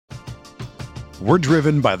We're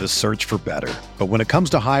driven by the search for better. But when it comes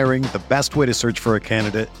to hiring, the best way to search for a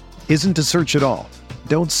candidate isn't to search at all.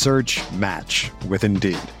 Don't search, match with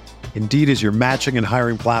Indeed. Indeed is your matching and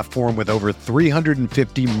hiring platform with over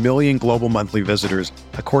 350 million global monthly visitors,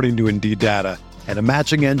 according to Indeed data, and a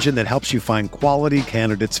matching engine that helps you find quality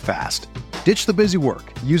candidates fast. Ditch the busy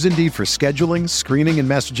work. Use Indeed for scheduling, screening, and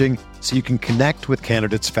messaging so you can connect with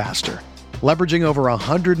candidates faster. Leveraging over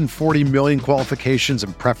 140 million qualifications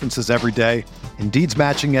and preferences every day, Indeed's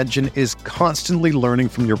matching engine is constantly learning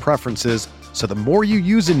from your preferences, so the more you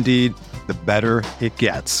use Indeed, the better it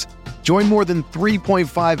gets. Join more than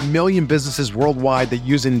 3.5 million businesses worldwide that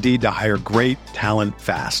use Indeed to hire great talent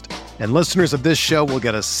fast. And listeners of this show will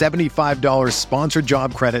get a $75 sponsored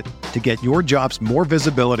job credit to get your jobs more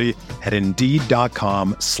visibility at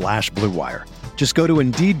Indeed.com/Blue Wire. Just go to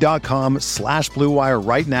Indeed.com/Blue Wire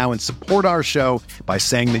right now and support our show by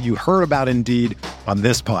saying that you heard about Indeed on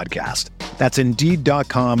this podcast. That's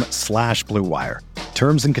Indeed.com/Blue Wire.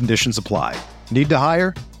 Terms and conditions apply. Need to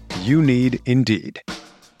hire? You need Indeed.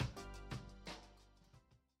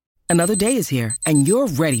 Another day is here, and you're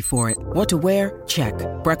ready for it. What to wear? Check.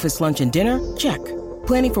 Breakfast, lunch, and dinner? Check.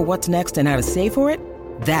 Planning for what's next and how to save for it?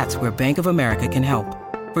 That's where Bank of America can help.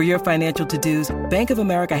 For your financial to-dos, Bank of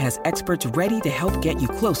America has experts ready to help get you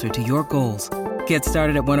closer to your goals. Get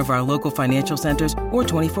started at one of our local financial centers or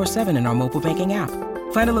 24/7 in our mobile banking app.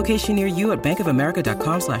 Find a location near you at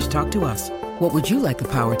bankofamerica.com/talktous. What would you like the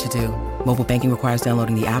power to do? Mobile banking requires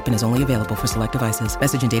downloading the app and is only available for select devices.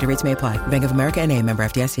 Message and data rates may apply. Bank of America N.A., member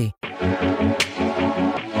FDIC.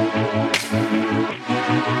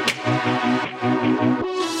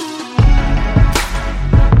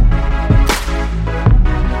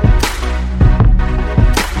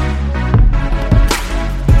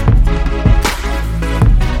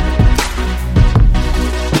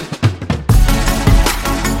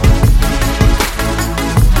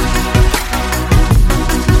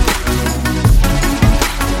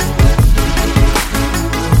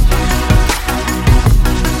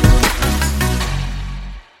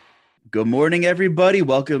 Good morning, everybody.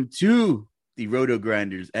 Welcome to the Roto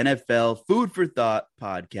Grinders NFL Food for Thought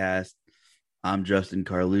podcast. I'm Justin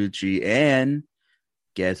Carlucci, and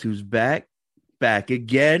guess who's back? Back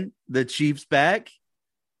again. The Chiefs back.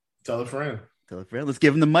 Tell a friend. Tell a friend. Let's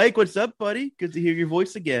give him the mic. What's up, buddy? Good to hear your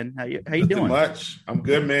voice again. How you doing? Much. I'm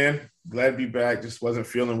good, man. Glad to be back. Just wasn't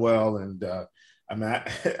feeling well, and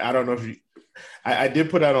I don't know if you. I did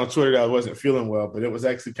put out on Twitter that I wasn't feeling well, but it was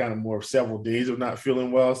actually kind of more of several days of not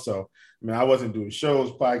feeling well. So, I wasn't doing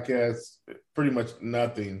shows, podcasts, pretty much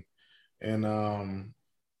nothing. And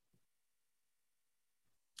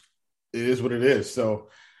it is what it is. So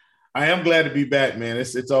I am glad to be back, man.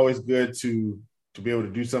 It's always good to be able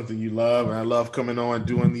to do something you love. And I love coming on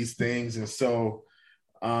doing these things. And so,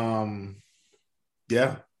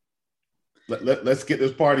 yeah. Let's get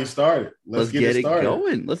this party started. Let's get it started.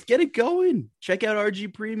 Going. Let's get it going. Check out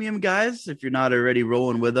RG Premium, guys. If you're not already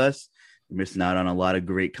rolling with us, you're missing out on a lot of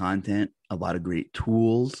great content, a lot of great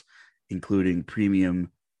tools, including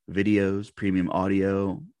premium videos, premium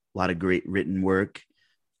audio, a lot of great written work,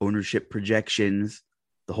 ownership projections,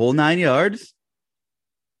 the whole 9 yards.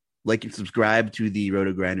 Like and subscribe to the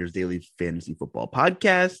Roto Grinders Daily Fantasy Football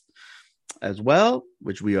Podcast as well,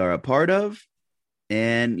 which we are a part of.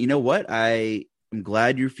 And you know what? I am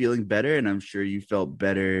glad you're feeling better, and I'm sure you felt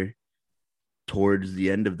better towards the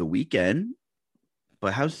end of the weekend.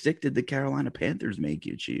 But how sick did the Carolina Panthers make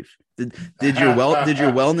you, Chief? Did your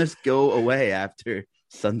wellness go away after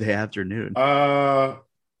Sunday afternoon?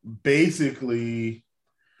 Basically,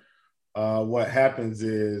 what happens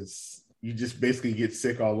is you just basically get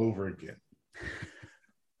sick all over again.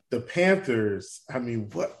 The Panthers,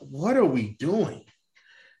 what are we doing?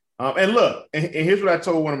 And look, and here's what I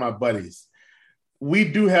told one of my buddies. We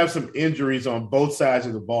do have some injuries on both sides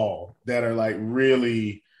of the ball that are like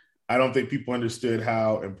really, I don't think people understood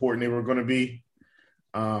how important they were going to be.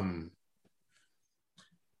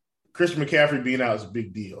 Christian McCaffrey being out is a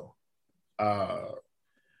big deal.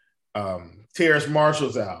 Terrace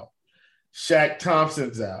Marshall's out. Shaq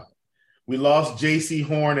Thompson's out. We lost J.C.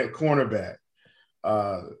 Horn at cornerback.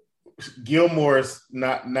 Gilmore's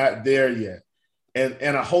not there yet. And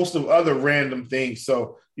a host of other random things.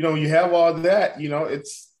 So, you have all that,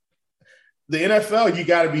 it's the NFL, you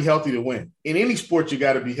got to be healthy to win. In any sport, you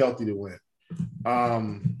got to be healthy to win.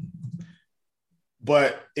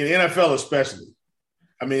 But in NFL especially,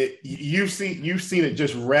 you've seen it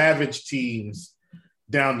just ravage teams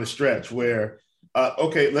down the stretch where,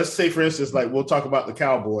 let's say, for instance, like we'll talk about the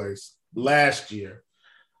Cowboys last year.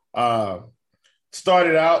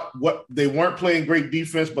 Started out, they weren't playing great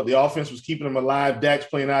defense, but the offense was keeping them alive. Dak's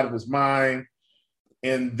playing out of his mind.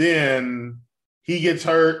 and then he gets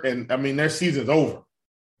hurt, and I mean their season's over.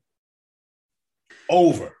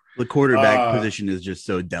 The quarterback position is just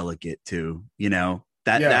so delicate too.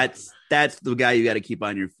 That's the guy you got to keep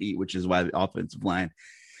on your feet, which is why the offensive line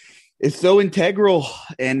is so integral.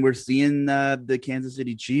 And we're seeing the Kansas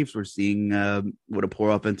City Chiefs. We're seeing what a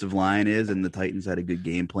poor offensive line is, and the Titans had a good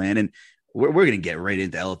game plan. And we're going to get right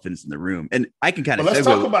into elephants in the room. And I can kind of let's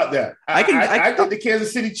talk about that. I think the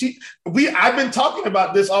Kansas City Chiefs. I've been talking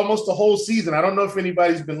about this almost the whole season. I don't know if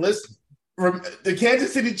anybody's been listening. The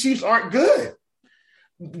Kansas City Chiefs aren't good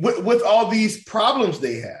with all these problems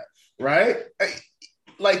they have, right?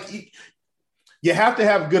 Like you have to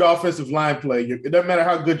have good offensive line play. It doesn't matter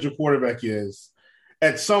how good your quarterback is.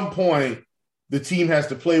 At some point, the team has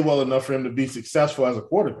to play well enough for him to be successful as a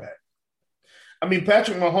quarterback. I mean,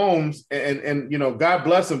 Patrick Mahomes, and God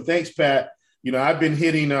bless him. Thanks, Pat. I've been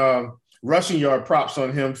hitting rushing yard props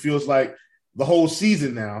on him, feels like the whole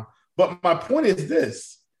season now. But my point is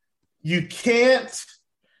this. You can't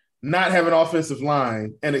not have an offensive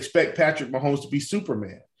line and expect Patrick Mahomes to be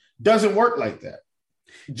Superman. Doesn't work like that.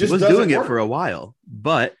 Just was doing it for a while,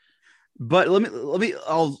 but let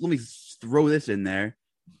me throw this in there.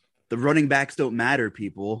 The running backs don't matter,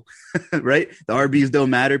 people, right? The RBs don't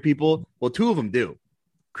matter, people. Well, two of them do.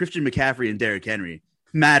 Christian McCaffrey and Derrick Henry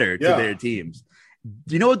matter to their teams.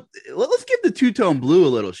 You know what? Let's give the two-tone blue a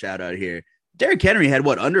little shout out here. Derrick Henry had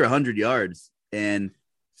under 100 yards and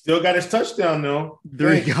still got his touchdown, though.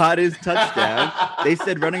 Got his touchdown. They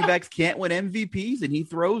said running backs can't win MVPs, and he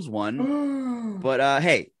throws one. But,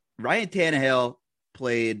 hey, Ryan Tannehill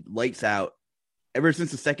played lights out ever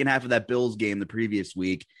since the second half of that Bills game the previous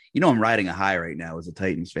week. I'm riding a high right now as a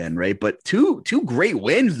Titans fan, right? But two great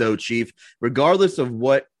wins, though, Chief. Regardless of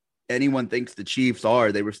what anyone thinks the Chiefs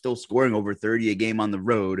are, they were still scoring over 30 a game on the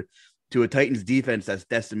road to a Titans defense that's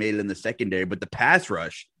decimated in the secondary. But the pass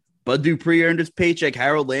rush, Bud Dupree earned his paycheck.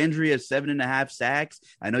 Harold Landry has 7.5 sacks.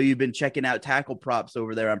 I know you've been checking out tackle props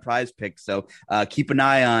over there on Prize Picks, so keep an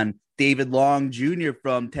eye on David Long Jr.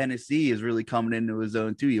 from Tennessee is really coming into his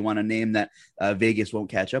own too. You want a name that Vegas won't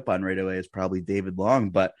catch up on right away is probably David Long.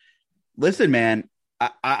 But listen, man,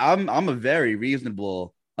 I'm a very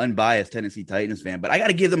reasonable, unbiased Tennessee Titans fan, but I got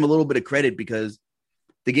to give them a little bit of credit because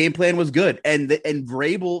the game plan was good, and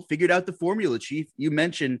Vrabel figured out the formula. Chief, you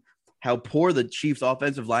mentioned how poor the Chiefs'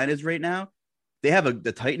 offensive line is right now.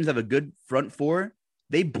 The Titans have a good front four.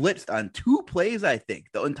 They blitzed on 2 plays, I think,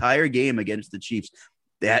 the entire game against the Chiefs.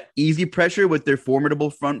 They had easy pressure with their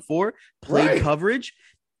formidable front four, played coverage,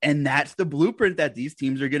 and that's the blueprint that these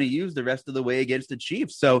teams are going to use the rest of the way against the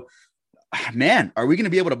Chiefs. So, man, are you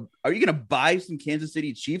going to buy some Kansas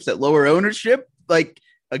City Chiefs at lower ownership, like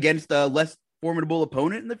against a less formidable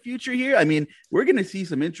opponent in the future here? I mean, we're going to see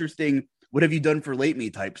some interesting what have you done for late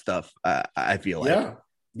me type stuff, I feel like.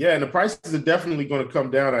 Yeah, and the prices are definitely going to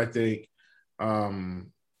come down, I think.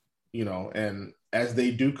 And as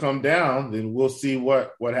they do come down, then we'll see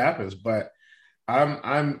what happens. But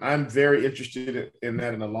I'm very interested in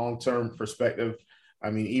that in a long-term perspective. I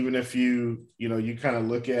mean, even if you kind of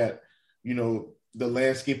look at, the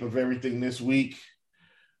landscape of everything this week,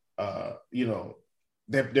 they're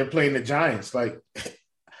playing the Giants. Like,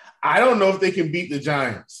 I don't know if they can beat the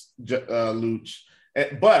Giants, Luch.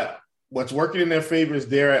 But what's working in their favor is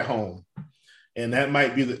they're at home, and that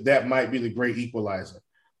might be the great equalizer.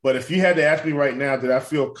 But if you had to ask me right now, did I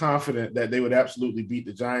feel confident that they would absolutely beat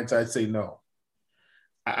the Giants? I'd say no.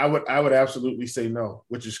 I would absolutely say no,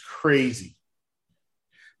 which is crazy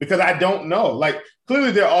because I don't know. Like,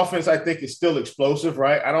 clearly their offense, I think, is still explosive,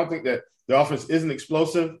 right? I don't think that the offense isn't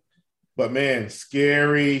explosive, but man,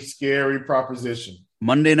 scary proposition.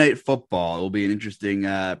 Monday Night Football will be an interesting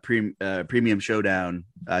premium showdown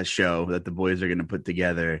show that the boys are going to put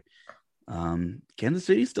together. Kansas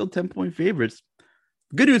City's still 10-point favorites.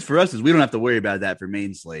 Good news for us is we don't have to worry about that for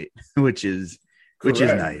main slate, which is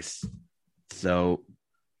nice. So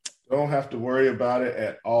don't have to worry about it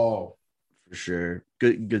at all. For sure.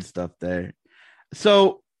 Good stuff there.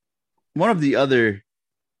 So one of the other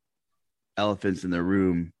elephants in the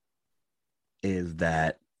room is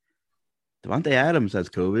that Davante Adams has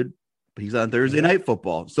COVID, but he's on Thursday Night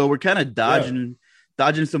Football. So we're kind of dodging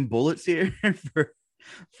some bullets here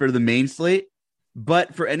for the main slate.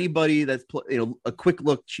 But for anybody that's a quick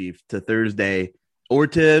look, Chief, to Thursday or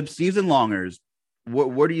to season longers,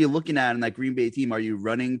 what are you looking at in that Green Bay team? Are you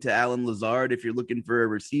running to Allen Lazard if you're looking for a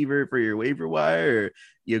receiver for your waiver wire?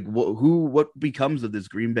 Or what becomes of this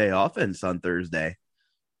Green Bay offense on Thursday?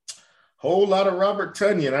 Whole lot of Robert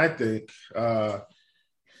Tonyan, I think.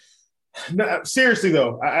 No, seriously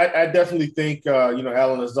though, I definitely think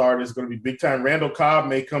Allen Lazard is going to be big time. Randall Cobb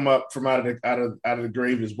may come up from out of the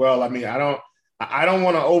grave as well. I mean, I don't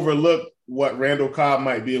want to overlook what Randall Cobb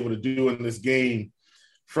might be able to do in this game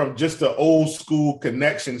from just the old school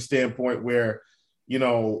connection standpoint, where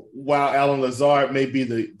while Allen Lazard may be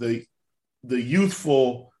the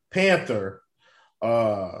youthful Panther,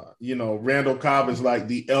 Randall Cobb is like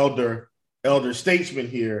the elder statesman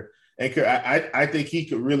here. And I think he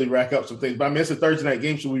could really rack up some things. But I mean, it's a Thursday night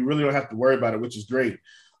game, so we really don't have to worry about it, which is great.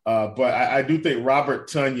 But I do think Robert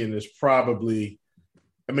Tonyan is probably,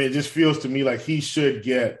 I mean, it just feels to me like he should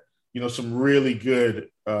get, some really good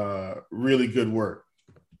work.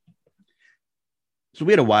 So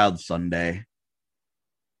we had a wild Sunday.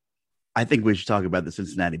 I think we should talk about the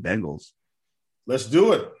Cincinnati Bengals. Let's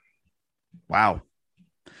do it. Wow.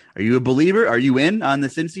 Are you a believer? Are you in on the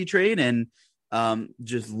Cincy trade? And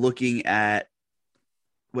just looking at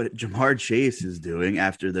what Jamar Chase is doing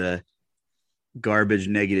after the garbage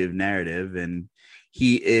negative narrative, and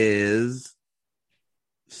he is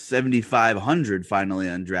 7,500 finally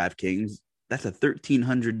on DraftKings. That's a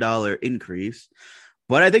 $1,300 increase,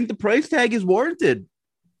 but I think the price tag is warranted.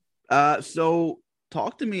 So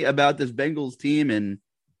talk to me about this Bengals team, and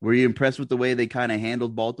were you impressed with the way they kind of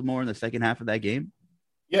handled Baltimore in the second half of that game?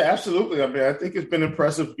 Yeah, absolutely. I mean, I think it's been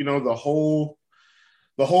impressive,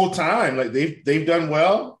 the whole time. Like they've done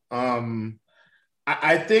well.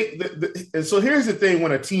 I think and so here's the thing: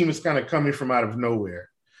 when a team is kind of coming from out of nowhere,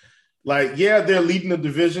 like, yeah, they're leading the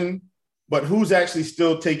division, but who's actually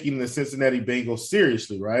still taking the Cincinnati Bengals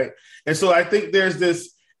seriously, right? And so I think there's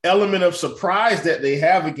this element of surprise that they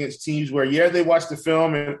have against teams where, yeah, they watch the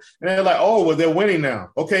film and they're like, oh, well, they're winning now.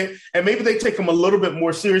 Okay. And maybe they take them a little bit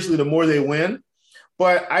more seriously the more they win.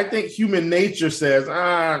 But I think human nature says,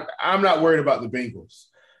 I'm not worried about the Bengals.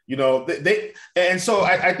 And so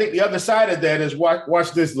I think the other side of that is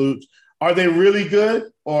watch this, Luke. Are they really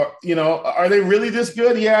good? Or, are they really this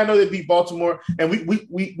good? Yeah, I know they beat Baltimore, and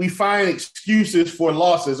we find excuses for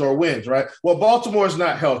losses or wins, right? Well, Baltimore is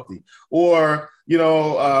not healthy, or,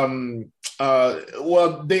 well,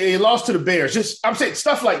 they lost to the Bears. I'm saying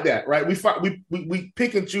stuff like that, right? We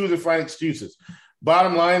pick and choose and find excuses.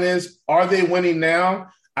 Bottom line is, are they winning now?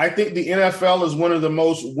 I think the NFL is one of the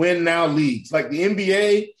most win now leagues. Like the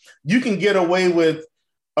NBA, you can get away with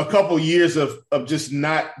a couple years of just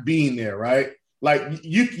not being there, right? Like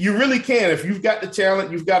you really can. If you've got the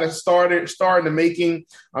talent, you've got a star in the making.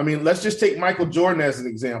 I mean, let's just take Michael Jordan as an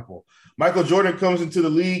example. Michael Jordan comes into the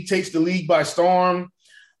league, takes the league by storm,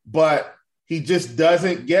 but he just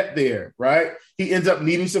doesn't get there, right? He ends up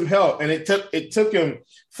needing some help. And it took him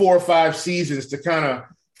 4 or 5 seasons to kind of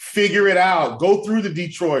figure it out, go through the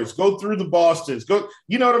Detroits, go through the Bostons,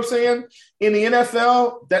 you know what I'm saying? In the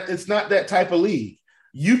NFL, that it's not that type of league.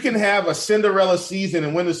 You can have a Cinderella season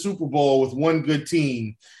and win the Super Bowl with one good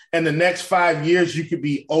team, and the next 5 years you could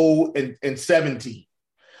be 0-17.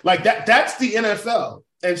 Like that's the NFL.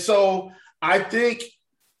 And so I think,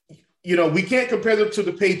 we can't compare them to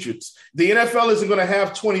the Patriots. The NFL isn't going to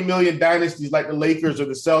have 20 million dynasties like the Lakers or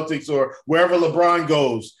the Celtics or wherever LeBron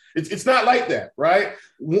goes. It's not like that, right?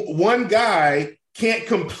 One guy can't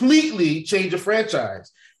completely change a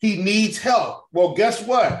franchise. He needs help. Well, guess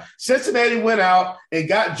what? Cincinnati went out and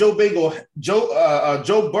got Joe Burrow.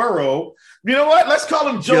 You know what? Let's call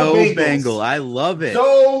him Joe Bengal. I love it.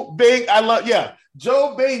 Joe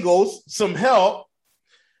Bengals, some help.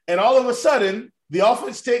 And all of a sudden, the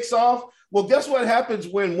offense takes off. Well, guess what happens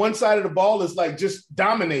when one side of the ball is like just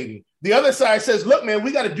dominating? The other side says, look, man,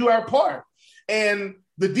 we got to do our part. And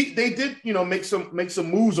they did, make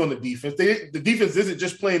some moves on the defense. The defense isn't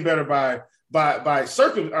just playing better by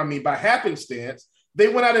happenstance. They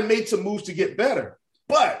went out and made some moves to get better.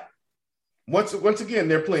 But once again,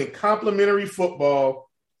 they're playing complimentary football,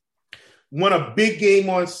 won a big game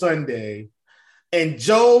on Sunday, and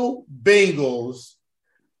Joe Bengals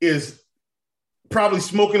is probably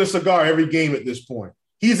smoking a cigar every game at this point.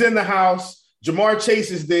 He's in the house. Jamar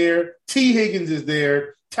Chase is there. T. Higgins is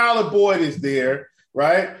there. Tyler Boyd is there,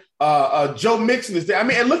 right? Joe Mixon is there. I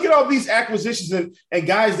mean, and look at all these acquisitions and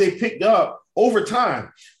guys they picked up over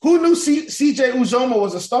time. Who knew C.J. Uzomah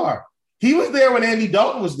was a star? He was there when Andy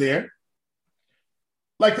Dalton was there.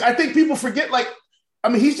 Like, I think people forget,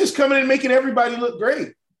 he's just coming in and making everybody look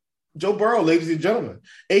great. Joe Burrow, ladies and gentlemen,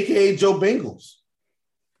 a.k.a. Joe Bengals.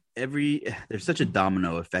 There's such a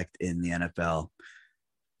domino effect in the NFL.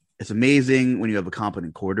 It's amazing when you have a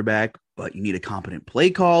competent quarterback, but you need a competent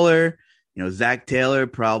play caller. Zach Taylor,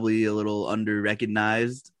 probably a little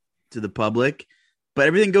under-recognized to the public, but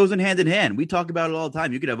everything goes in hand. We talk about it all the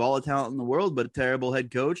time. You could have all the talent in the world, but a terrible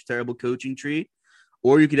head coach, terrible coaching tree.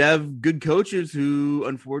 or you could have good coaches who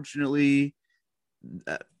unfortunately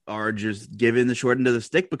are just given the short end of the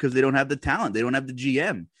stick because they don't have the talent. They don't have the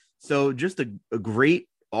GM. So just a great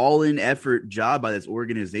all-in effort job by this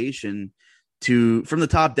organization from the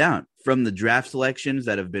top down, from the draft selections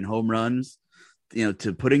that have been home runs,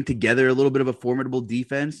 to putting together a little bit of a formidable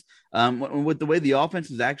defense. With the way the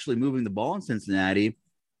offense is actually moving the ball in Cincinnati,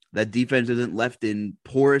 that defense isn't left in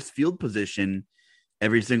porous field position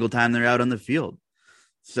every single time they're out on the field.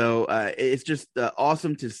 So it's just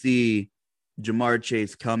awesome to see Ja'Marr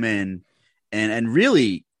Chase come in and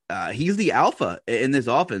really he's the alpha in this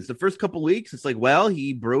offense. The first couple weeks, it's like, well,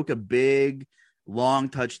 he broke a big, long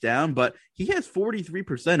touchdown, but he has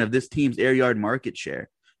 43% of this team's air yard market share.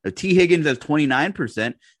 Now, T. Higgins has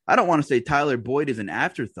 29%. I don't want to say Tyler Boyd is an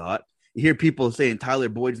afterthought. You hear people saying Tyler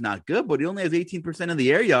Boyd's not good, but he only has 18% of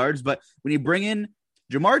the air yards. But when you bring in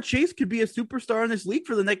Ja'Marr Chase, could be a superstar in this league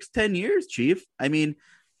for the next 10 years, Chief. I mean,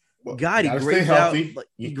 God,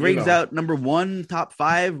 he grades out number one, top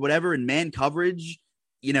five, whatever, in man coverage,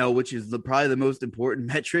 which is probably the most important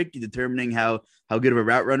metric determining how good of a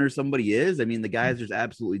route runner somebody is. I mean, the guy's just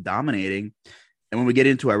absolutely dominating. And when we get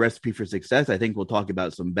into our recipe for success, I think we'll talk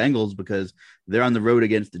about some Bengals because they're on the road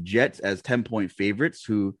against the Jets as 10-point favorites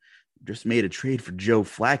who just made a trade for Joe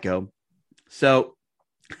Flacco. So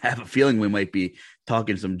I have a feeling we might be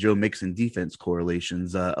talking some Joe Mixon defense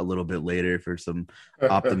correlations a little bit later for some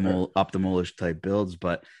optimal-ish type builds.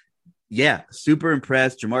 But yeah, super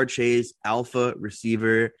impressed. Ja'Marr Chase, alpha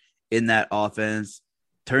receiver in that offense.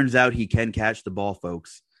 Turns out he can catch the ball,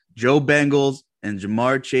 folks. Joe Bengals and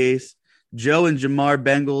Ja'Marr Chase. Joe and Ja'Marr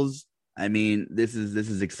Bengals. I mean, this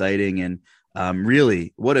is exciting. And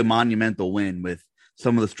really, what a monumental win with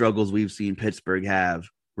some of the struggles we've seen Pittsburgh have,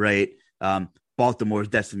 right? Baltimore's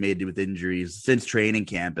decimated with injuries since training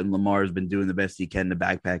camp, and Lamar's been doing the best he can to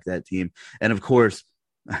backpack that team. And, of course,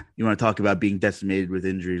 you want to talk about being decimated with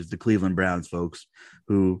injuries, the Cleveland Browns, folks,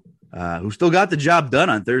 who still got the job done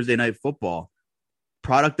on Thursday Night Football.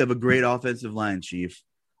 Product of a great offensive line, Chief.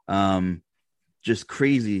 Just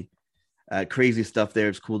crazy stuff there.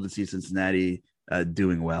 It's cool to see Cincinnati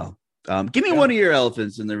doing well. Give me one of your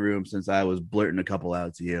elephants in the room since I was blurting a couple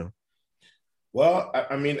out to you. Well,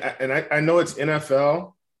 I mean, I know it's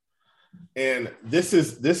NFL, and this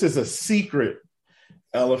is a secret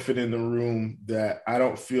elephant in the room that I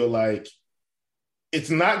don't feel like it's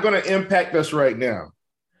not going to impact us right now.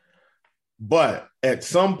 But at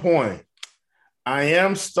some point, I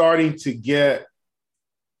am starting to get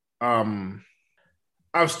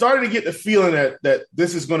I'm starting to get the feeling that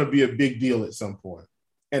this is going to be a big deal at some point.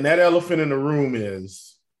 And that elephant in the room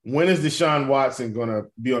is, when is Deshaun Watson going to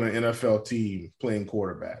be on an NFL team playing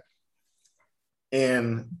quarterback?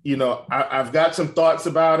 And, I've got some thoughts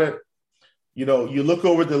about it. You look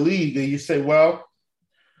over the league and you say, well,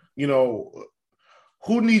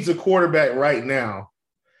 who needs a quarterback right now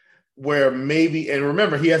where maybe, and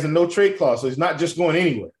remember, he has a no trade clause, so he's not just going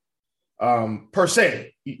anywhere per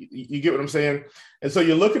se. You get what I'm saying? And so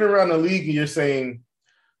you're looking around the league and you're saying,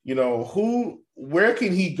 where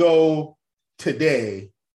can he go today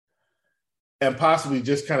and possibly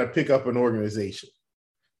just kind of pick up an organization?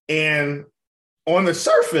 And on the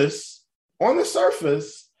surface,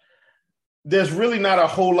 there's really not a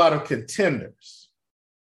whole lot of contenders,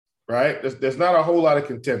 right? There's not a whole lot of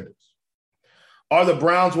contenders. Are the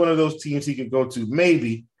Browns one of those teams he can go to?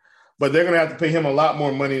 Maybe, but they're going to have to pay him a lot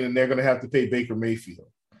more money than they're going to have to pay Baker Mayfield.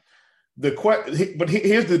 But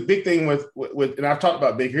here's the big thing with and I've talked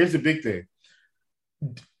about Baker. Here's the big thing.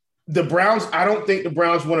 The Browns, I don't think the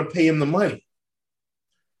Browns want to pay him the money.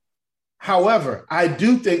 However, I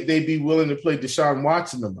do think they'd be willing to play Deshaun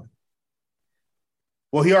Watson the money.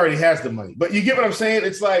 Well, he already has the money. But you get what I'm saying?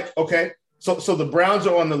 It's like, okay, so the Browns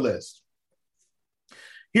are on the list.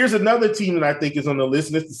 Here's another team that I think is on the list,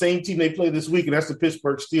 and it's the same team they play this week, and that's the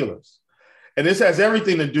Pittsburgh Steelers. And this has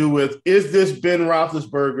everything to do with, is this Ben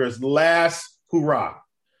Roethlisberger's last hurrah?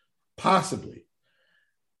 Possibly.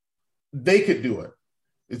 They could do it.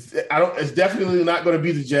 It's definitely not going to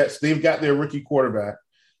be the Jets. They've got their rookie quarterback.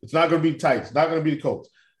 It's not going to be the Titans. Not going to be the Colts.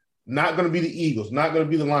 Not going to be the Eagles. Not going to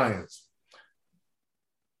be the Lions.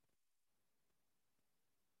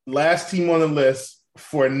 Last team on the list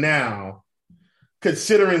for now,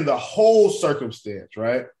 considering the whole circumstance,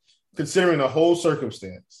 right? Considering the whole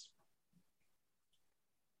circumstance.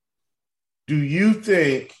 Do you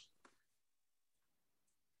think,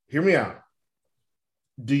 hear me out,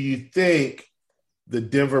 do you think the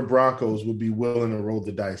Denver Broncos would be willing to roll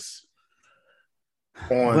the dice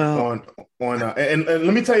and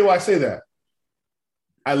let me tell you why I say that.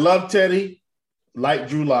 I love Teddy, like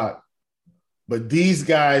Drew Lock, but these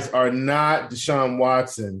guys are not Deshaun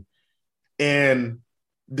Watson. And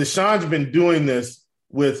Deshaun's been doing this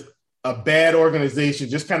with a bad organization,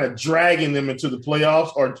 just kind of dragging them into the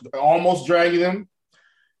playoffs or almost dragging them.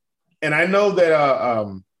 And I know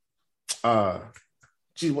that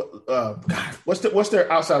what's their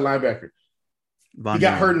outside linebacker? He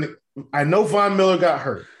got hurt. I know Von Miller got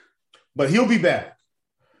hurt, but he'll be back.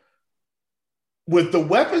 With the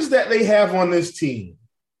weapons that they have on this team,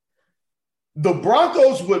 the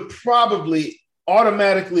Broncos would probably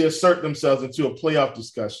automatically assert themselves into a playoff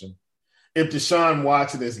discussion if Deshaun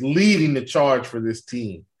Watson is leading the charge for this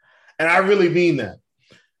team. And I really mean that.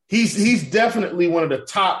 He's definitely one of the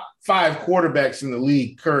top 5 quarterbacks in the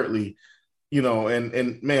league currently,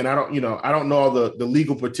 and man, I don't know all the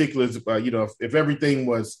legal particulars. If everything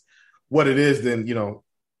was what it is, then,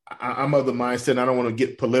 I'm of the mindset, I don't want to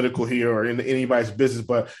get political here or into anybody's business,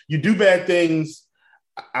 but you do bad things.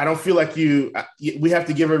 I don't feel like we have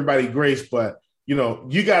to give everybody grace, but you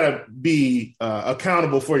got to be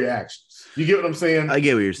accountable for your actions. You get what I'm saying? I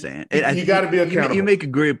get what you're saying. You got to be accountable. You make a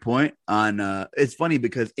great point on it's funny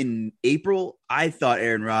because in April, I thought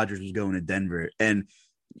Aaron Rodgers was going to Denver, and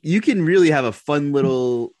you can really have a fun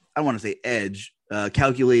little, I don't want to say edge,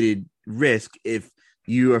 calculated risk if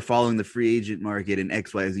you are following the free agent market in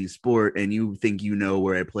XYZ sport and you think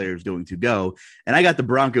where a player is going to go. And I got the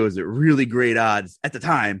Broncos at really great odds at the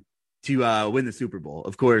time to win the Super Bowl.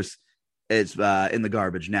 Of course, it's in the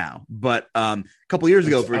garbage now. But a couple years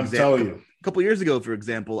ago, for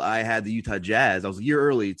example, I had the Utah Jazz. I was a year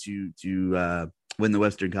early to win the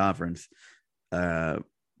Western Conference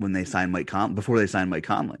when they signed before they signed Mike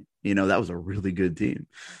Conley. That was a really good team.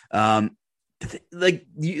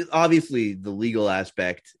 Obviously the legal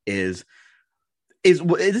aspect is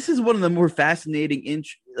this is one of the more fascinating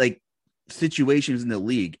situations in the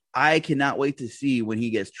league. I cannot wait to see when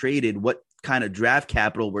he gets traded what kind of draft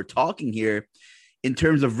capital we're talking here in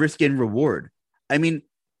terms of risk and reward. I mean,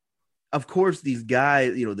 of course, these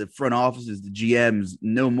guys, the front offices, the GMs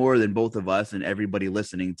know more than both of us and everybody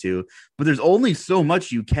listening to, but there's only so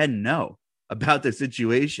much you can know about the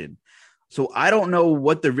situation. So I don't know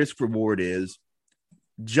what the risk reward is.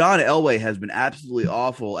 John Elway has been absolutely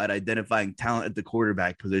awful at identifying talent at the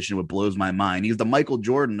quarterback position, what blows my mind. He's the Michael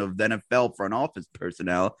Jordan of the NFL front office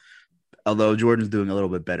personnel, although Jordan's doing a little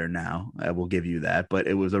bit better now. I will give you that, but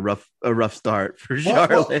it was a rough start for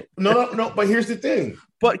Charlotte. No, but here's the thing.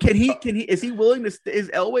 But is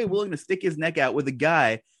Elway willing to stick his neck out with a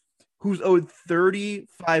guy who's owed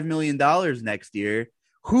 $35 million next year,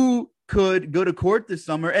 who could go to court this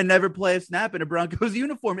summer and never play a snap in a Broncos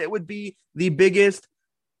uniform? It would be the biggest,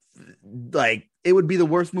 it would be the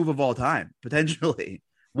worst move of all time, potentially.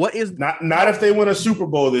 What is not if they win a Super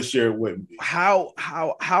Bowl this year? It wouldn't be. How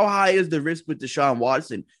high is the risk with Deshaun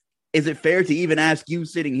Watson? Is it fair to even ask you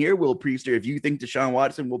sitting here, Will Priester, if you think Deshaun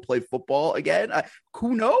Watson will play football again?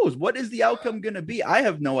 Who knows? What is the outcome going to be? I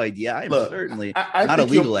have no idea. I'm certainly not a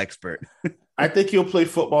legal expert. I think he'll play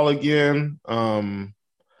football again.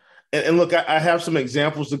 And look, I have some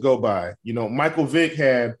examples to go by. Michael Vick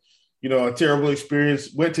had, a terrible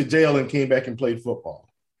experience, went to jail and came back and played football.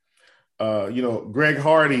 Greg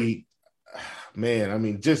Hardy,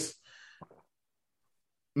 man, just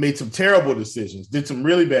made some terrible decisions, did some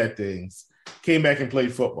really bad things, came back and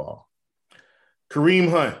played football. Kareem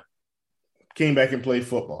Hunt came back and played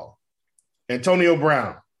football. Antonio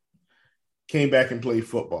Brown came back and played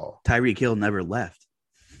football. Tyreek Hill never left.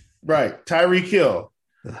 Right. Tyreek Hill.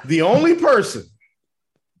 The only person,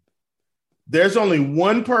 there's only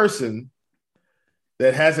one person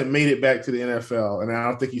that hasn't made it back to the NFL, and I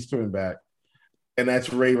don't think he's coming back, and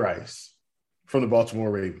that's Ray Rice from the Baltimore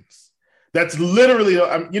Ravens. That's literally,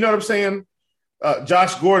 you know what I'm saying?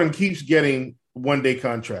 Josh Gordon keeps getting one-day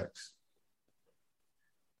contracts.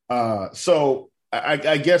 So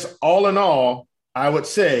I guess all in all, I would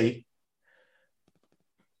say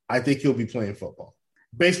I think he'll be playing football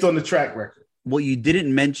based on the track record. Well, you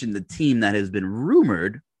didn't mention the team that has been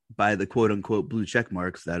rumored by the quote-unquote blue check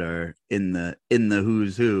marks that are in the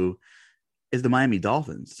who's who is the Miami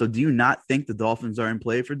Dolphins. So do you not think the Dolphins are in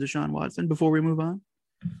play for Deshaun Watson before we move on?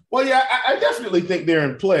 Well, yeah, I definitely think they're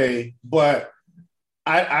in play, but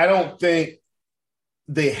I don't think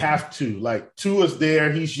they have to. Like, Tua's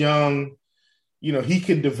there. He's young. He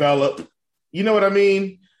can develop. You know what I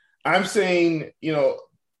mean? I'm saying,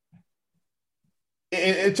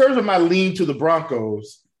 in terms of my lean to the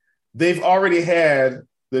Broncos, they've already had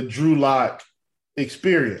the Drew Lock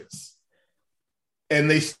experience, and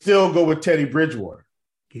they still go with Teddy Bridgewater.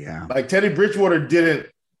 Yeah. Like, Teddy Bridgewater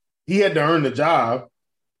he had to earn the job.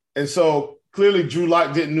 And so clearly Drew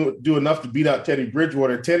Lock didn't do enough to beat out Teddy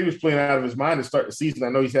Bridgewater. Teddy was playing out of his mind to start the season. I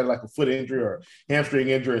know he's had like a foot injury or hamstring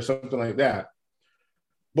injury or something like that.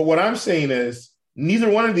 But what I'm saying is neither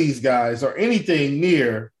one of these guys are anything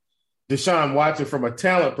near Deshaun Watson from a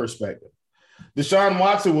talent perspective. Deshaun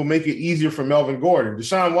Watson will make it easier for Melvin Gordon.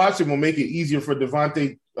 Deshaun Watson will make it easier for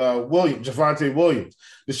Javonte Williams.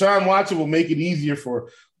 Deshaun Watson will make it easier for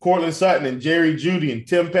Cortland Sutton and Jerry Jeudy and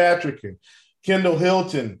Tim Patrick and Kendall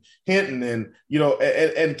Hinton and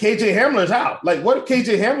KJ Hamler's out. Like, what if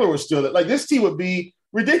KJ Hamler was still there? Like, this team would be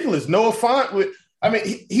ridiculous. Noah Fant would. I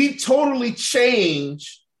mean, he totally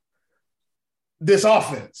changed this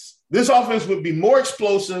offense. This offense would be more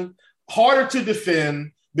explosive, harder to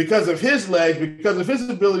defend because of his legs, because of his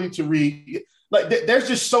ability to read. Like, there's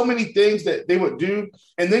just so many things that they would do.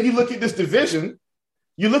 And then you look at this division.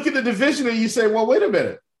 You look at the division and you say, well, wait a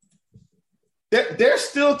minute. There's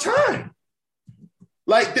still time.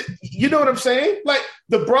 Like, you know what I'm saying? Like,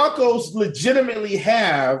 the Broncos legitimately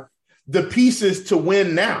have the pieces to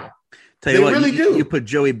win now. Tell you what, really do. You put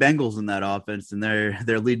Joey Bengals in that offense, and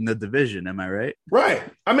they're leading the division. Am I right? Right.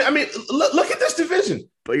 I mean, look at this division.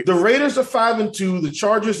 The Raiders are 5-2. The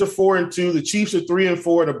Chargers are 4-2. The Chiefs are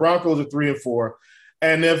 3-4. The Broncos are 3-4.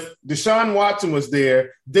 And if Deshaun Watson was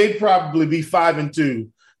there, they'd probably be 5-2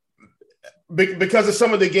 because of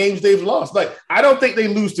some of the games they've lost. Like, I don't think they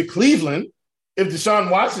lose to Cleveland if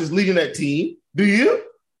Deshaun Watson is leading that team. Do you?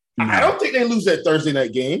 No. I don't think they lose that Thursday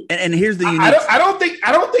night game. And here's the unique. I don't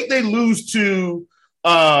think they lose to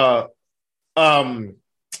the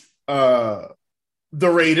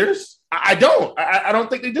Raiders. I don't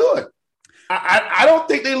think they do it. I don't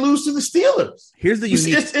think they lose to the Steelers. Here's the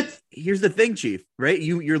unique. Here's the thing, Chief. Right?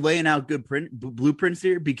 You're laying out good blueprints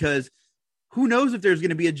here because who knows if there's going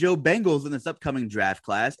to be a Joe Bengals in this upcoming draft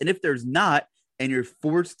class, and if there's not, and you're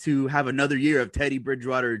forced to have another year of Teddy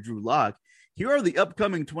Bridgewater or Drew Lock. Here are the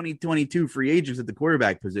upcoming 2022 free agents at the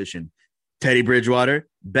quarterback position. Teddy Bridgewater,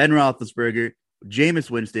 Ben Roethlisberger,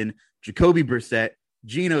 Jameis Winston, Jacoby Brissett,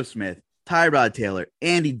 Geno Smith, Tyrod Taylor,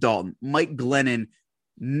 Andy Dalton, Mike Glennon,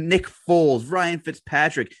 Nick Foles, Ryan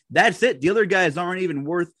Fitzpatrick. That's it. The other guys aren't even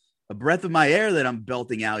worth a breath of my air that I'm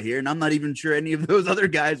belting out here, and I'm not even sure any of those other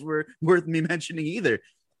guys were worth me mentioning either.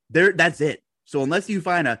 That's it. So unless you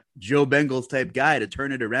find a Joe Bengals type guy to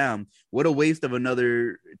turn it around, what a waste of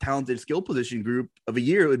another talented skill position group of a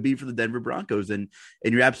year it would be for the Denver Broncos. And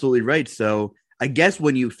you're absolutely right. So I guess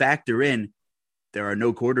when you factor in, there are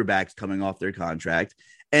no quarterbacks coming off their contract,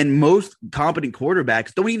 and most competent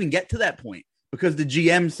quarterbacks don't even get to that point because the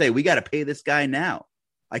GMs say, we got to pay this guy now.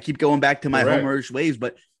 I keep going back to my homerish ways,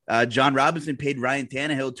 but John Robinson paid Ryan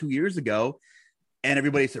Tannehill 2 years ago. And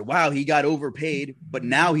everybody said, wow, he got overpaid, but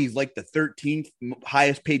now he's like the 13th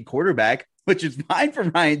highest paid quarterback, which is fine for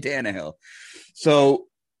Ryan Tannehill. So,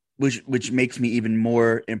 which makes me even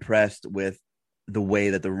more impressed with the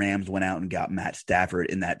way that the Rams went out and got Matt Stafford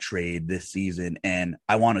in that trade this season. And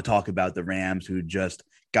I want to talk about the Rams who just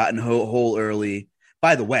got in hole early.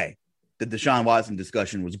 By the way, the Deshaun Watson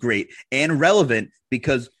discussion was great and relevant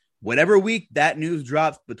because whatever week that news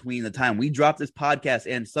drops between the time we drop this podcast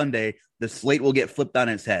and Sunday, the slate will get flipped on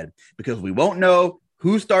its head because we won't know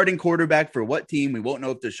who's starting quarterback for what team. We won't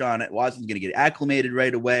know if Deshaun Watson's going to get acclimated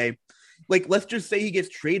right away. Like, let's just say he gets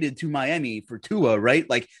traded to Miami for Tua, right?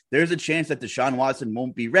 Like, there's a chance that Deshaun Watson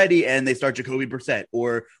won't be ready and they start Jacoby Brissett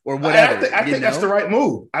or whatever. I think that's the right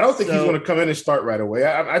move. I don't think he's going to come in and start right away.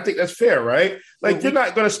 I think that's fair, right? Like, you're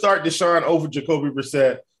not going to start Deshaun over Jacoby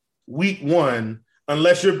Brissett week one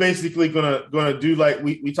unless you're basically gonna do like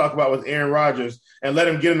we talk about with Aaron Rodgers and let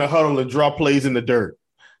him get in the huddle and draw plays in the dirt.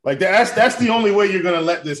 Like that's the only way you're gonna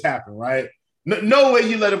let this happen, right? No way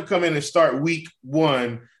you let him come in and start week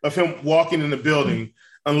one of him walking in the building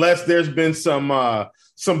unless there's been some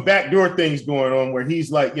backdoor things going on where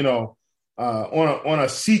he's like, on a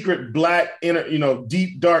secret black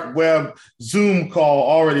deep dark web Zoom call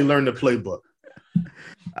already learned the playbook.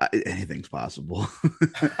 Anything's possible.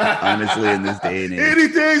 Honestly, in this day and age.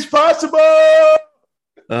 Anything's possible.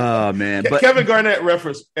 Oh, man. But Kevin Garnett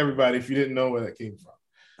reference, everybody, if you didn't know where that came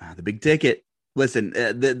from. The big ticket. Listen,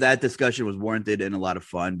 that discussion was warranted and a lot of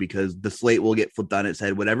fun because the slate will get flipped on its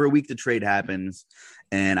head whatever week the trade happens.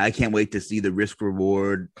 And I can't wait to see the risk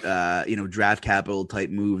reward, draft capital type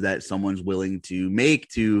move that someone's willing to make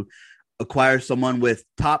to acquire someone with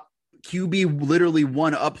top QB, literally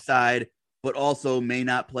one upside, but also may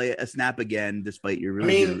not play a snap again despite your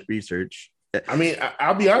good research.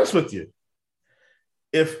 I'll be honest with you.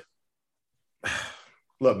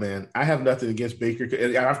 Look, man, I have nothing against Baker.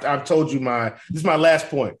 I've told you this is my last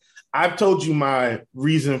point. I've told you my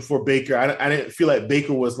reason for Baker. I didn't feel like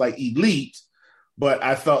Baker was like elite, but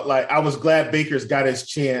I felt like I was glad Baker's got his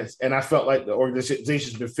chance, and I felt like the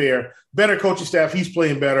organization's been fair. Better coaching staff. He's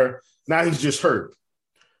playing better. Now he's just hurt,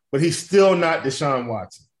 but he's still not Deshaun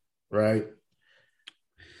Watson, right?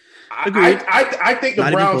 I think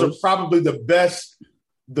the Browns are probably the best.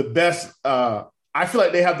 I feel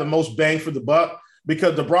like they have the most bang for the buck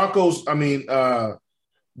because the Broncos, the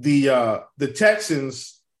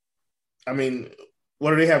Texans,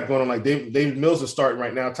 what do they have going on? Like David Mills is starting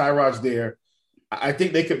right now. Tyrod's there. I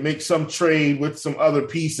think they could make some trade with some other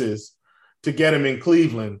pieces to get him in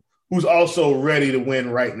Cleveland, who's also ready to win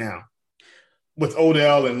right now with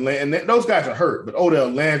Odell and those guys are hurt, but Odell,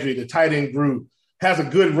 Landry, the tight end group has a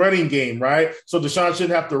good running game, right? So Deshaun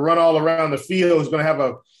shouldn't have to run all around the field. He's going to have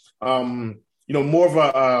more of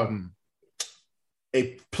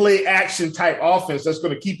a play action type offense that's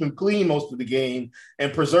going to keep him clean most of the game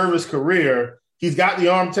and preserve his career. He's got the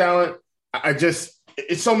arm talent.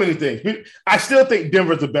 It's so many things. I still think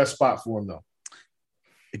Denver's the best spot for him, though.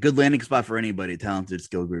 A good landing spot for anybody. Talented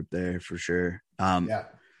skill group there for sure. Yeah.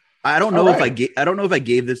 I don't know if I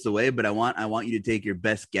gave this away, but I want you to take your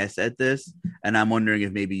best guess at this. And I'm wondering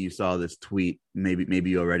if maybe you saw this tweet.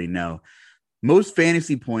 Maybe you already know. Most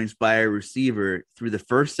fantasy points by a receiver through the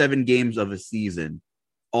first 7 games of a season,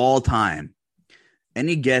 all time.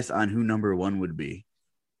 Any guess on who number 1 would be?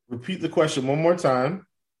 Repeat the question one more time.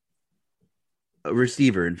 A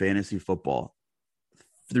receiver in fantasy football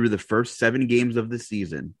through the first 7 games of the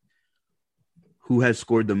season, who has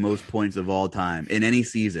scored the most points of all time in any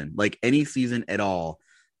season, like any season at all.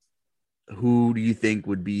 Who do you think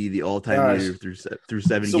would be the all-time leader through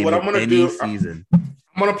 7 games of any season?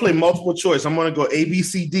 I'm going to play multiple choice. I'm going to go A, B,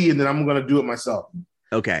 C, D, and then I'm going to do it myself.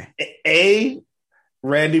 Okay. A,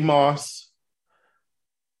 Randy Moss.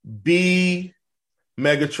 B,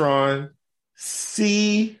 Megatron.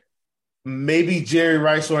 C, maybe Jerry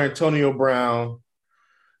Rice or Antonio Brown.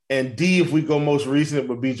 And D, if we go most recent,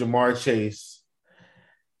 would be Jamar Chase.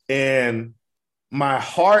 And my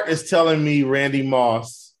heart is telling me Randy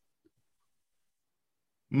Moss.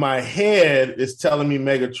 My head is telling me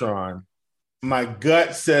Megatron. My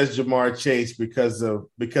gut says Jamar Chase because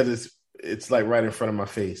it's like right in front of my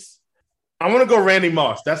face. I'm gonna go Randy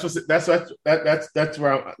Moss. That's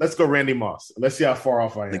where let's go Randy Moss. Let's see how far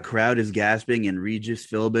off I am. The crowd is gasping, and Regis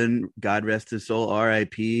Philbin, God rest his soul,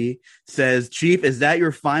 R.I.P., says, "Chief, is that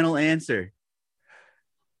your final answer?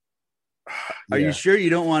 Are you sure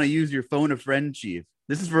you don't want to use your phone a friend, Chief?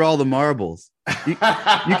 This is for all the marbles. You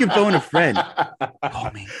can phone a friend.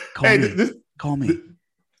 Call me. Call me.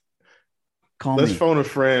 Let's phone a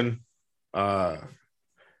friend.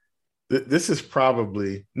 This is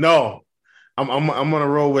probably no. I'm gonna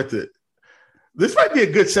roll with it. This might be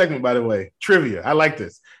a good segment, by the way. Trivia. I like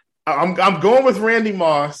this. I'm going with Randy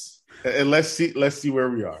Moss, and let's see where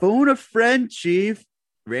we are. Phone a friend, Chief.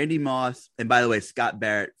 Randy Moss. And by the way, Scott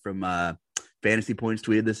Barrett from Fantasy Points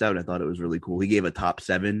tweeted this out. I thought it was really cool. He gave a top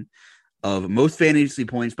 7 of most fantasy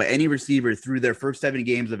points by any receiver through their first 7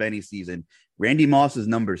 games of any season. Randy Moss is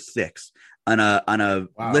number 6 on a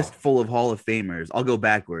list full of Hall of Famers. I'll go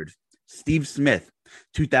backwards. Steve Smith,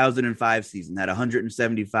 2005 season, had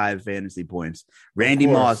 175 fantasy points. Randy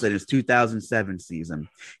Moss in his 2007 season.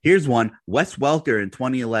 Here's one. Wes Welker in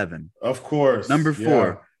 2011. Of course. Number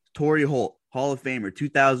 4, Torrey Holt, Hall of Famer,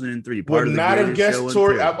 2003. Would not have guessed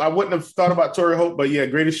Torrey. I wouldn't have thought about Torrey Holt, but yeah,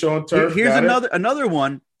 greatest show on turf. Here's another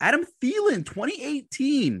one. Adam Thielen,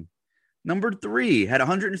 2018. Number 3, had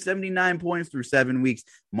 179 points through 7 weeks.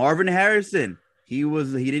 Marvin Harrison, he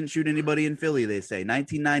didn't shoot anybody in Philly, they say.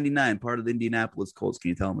 1999, part of the Indianapolis Colts. Can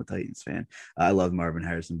you tell I'm a Titans fan? I love Marvin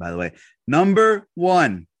Harrison, by the way. Number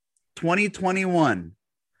 1, 2021.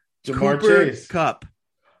 Jamar Cooper Chase. Kupp.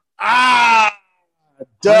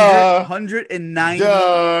 Duh. 190.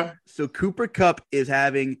 Duh. So Cooper Kupp is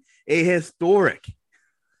having a historic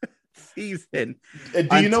season.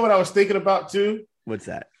 Do you know what I was thinking about too? What's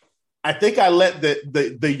that? I think I let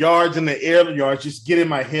the yards and the air yards just get in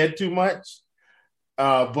my head too much.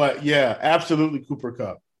 But yeah, absolutely Cooper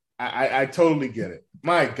Kupp. I totally get it.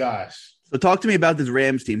 My gosh. So talk to me about this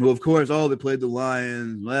Rams team, who of course, they played the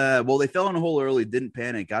Lions. Well, they fell in a hole early, didn't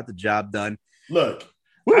panic, got the job done. Look,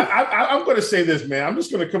 I'm going to say this, man. I'm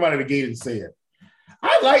just going to come out of the gate and say it.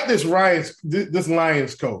 I like this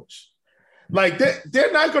Lions coach. Like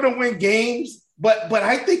they're not going to win games, but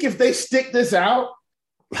I think if they stick this out,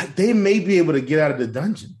 like they may be able to get out of the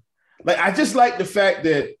dungeon. Like I just like the fact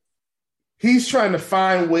that he's trying to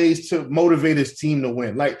find ways to motivate his team to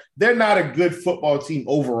win. Like they're not a good football team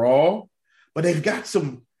overall, but they've got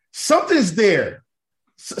something's there.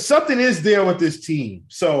 Something is there with this team.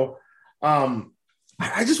 So I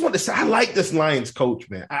just want to say I like this Lions coach,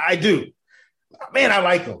 man. I do. Man, I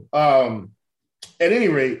like them. At any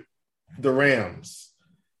rate, the Rams.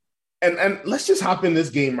 And let's just hop in this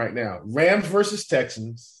game right now. Rams versus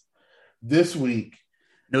Texans this week.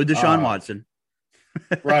 No Deshaun Watson.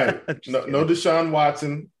 Right. No Deshaun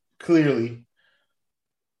Watson, clearly.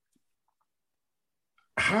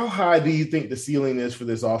 How high do you think the ceiling is for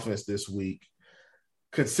this offense this week,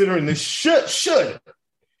 considering this should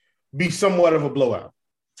be somewhat of a blowout?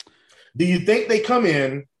 Do you think they come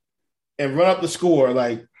in and run up the score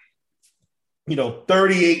like,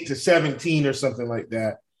 38-17 or something like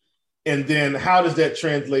that? And then how does that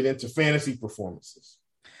translate into fantasy performances?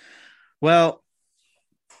 Well,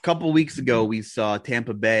 a couple weeks ago, we saw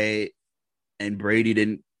Tampa Bay and Brady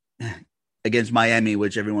didn't against Miami,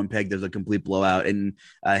 which everyone pegged as a complete blowout. And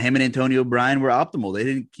him and Antonio Brown were optimal. They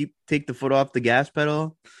didn't take the foot off the gas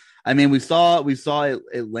pedal. I mean, we saw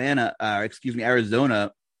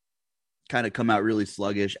Arizona kind of come out really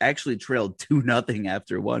sluggish, actually trailed 2-0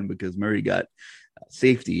 after one because Murray got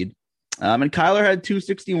safetied. And Kyler had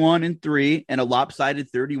 261 and 3 and a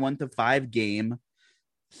lopsided 31-5 game.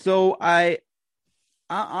 So I'm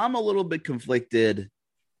a little bit conflicted.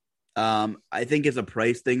 I think it's a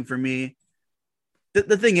price thing for me.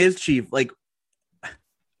 The thing is, Chief, like,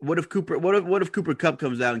 what if Cooper Kupp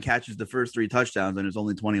comes out and catches the first 3 touchdowns and it's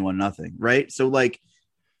only 21-0, right? So, like,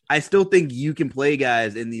 I still think you can play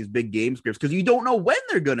guys in these big game scripts because you don't know when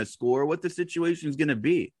they're going to score, what the situation is going to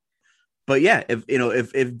be. But yeah,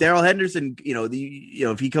 if Darrell Henderson,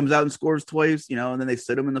 if he comes out and scores twice, and then they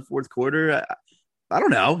sit him in the fourth quarter, I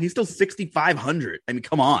don't know. He's still 6,500. I mean,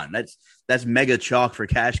 come on, that's mega chalk for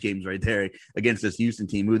cash games right there against this Houston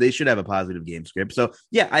team, who they should have a positive game script. So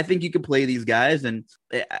yeah, I think you could play these guys, and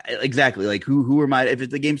exactly like who are my if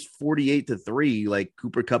the game's 48-3, like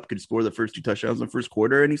Cooper Kupp could score the first 2 touchdowns in the first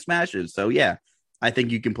quarter and he smashes. So yeah. I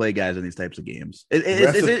think you can play guys in these types of games. It's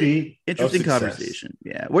an interesting conversation.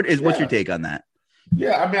 Yeah. What's your take on that?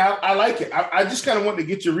 Yeah, I mean, I like it. I just kind of wanted to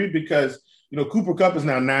get your read because, Cooper Kupp is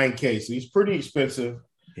now $9K, so he's pretty expensive.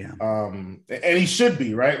 Yeah. And he should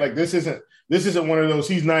be, right? Like this isn't one of those,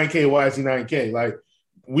 he's $9K, why is he $9K? Like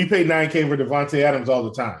we pay $9K for Devontae Adams all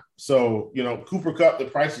the time. So, Cooper Kupp, the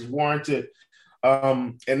price is warranted.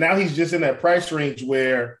 And now he's just in that price range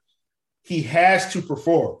where he has to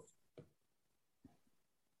perform.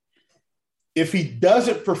 If he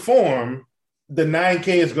doesn't perform, the 9K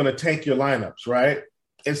is going to tank your lineups, right?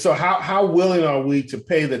 And so how willing are we to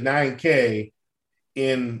pay the 9K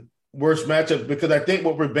in worse matchups? Because I think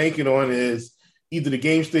what we're banking on is either the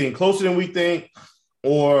game staying closer than we think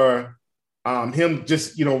or him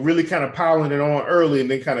just, really kind of piling it on early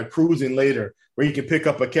and then kind of cruising later where he can pick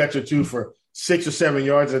up a catch or two for 6 or 7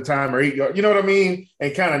 yards at a time or 8 yards, you know what I mean?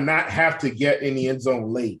 And kind of not have to get in the end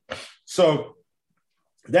zone late. So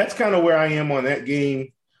that's kind of where I am on that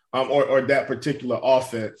game or that particular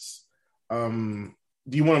offense.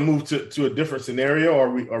 Do you want to move to a different scenario or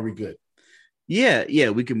are we good? Yeah,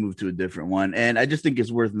 we can move to a different one. And I just think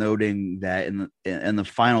it's worth noting that in the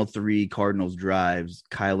final 3 Cardinals drives,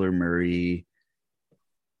 Kyler Murray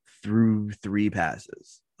threw 3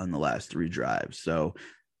 passes on the last 3 drives. So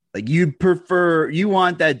like you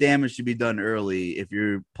want that damage to be done early if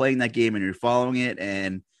you're playing that game and you're following it.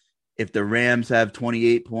 And if the Rams have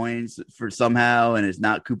 28 points for somehow and it's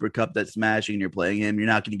not Cooper Kupp that's smashing and you're playing him, you're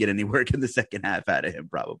not going to get any work in the second half out of him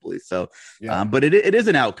probably. So, yeah. But it is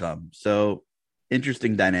an outcome. So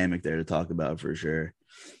interesting dynamic there to talk about for sure.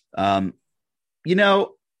 I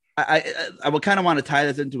would kind of want to tie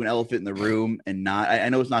this into an elephant in the room and not, I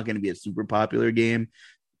know it's not going to be a super popular game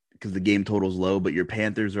because the game total's low, but your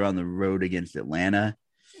Panthers are on the road against Atlanta.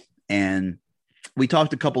 And we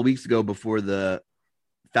talked a couple weeks ago before the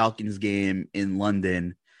Falcons game in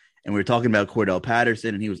London, and we were talking about Cordell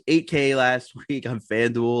Patterson, and he was 8K last week on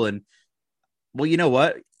FanDuel. And well, you know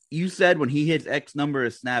what? You said when he hits X number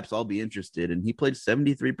of snaps, I'll be interested. And he played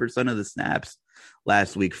 73% of the snaps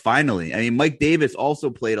last week. Finally, I mean, Mike Davis also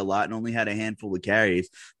played a lot and only had a handful of carries.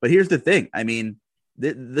 But here's the thing. I mean,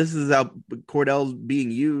 this is how Cordell's being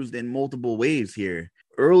used in multiple ways here.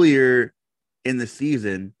 Earlier in the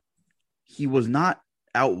season, he was not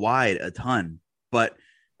out wide a ton, but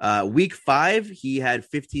week 5, he had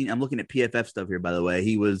 15. I'm looking at PFF stuff here, by the way.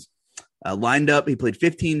 He was lined up. He played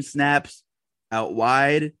 15 snaps out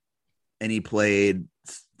wide, and he played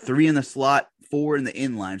 3 in the slot, 4 in the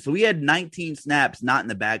inline. So he had 19 snaps not in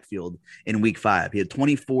the backfield in week 5. He had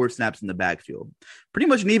 24 snaps in the backfield. Pretty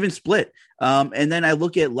much an even split. And then I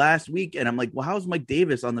look at last week, and I'm like, well, how's Mike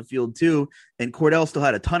Davis on the field too? And Cordell still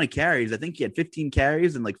had a ton of carries. I think he had 15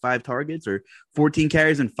 carries and like 5 targets, or 14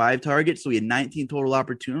 carries and 5 targets. So he had 19 total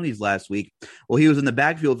opportunities last week. Well, he was in the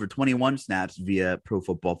backfield for 21 snaps via Pro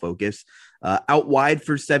Football Focus. out wide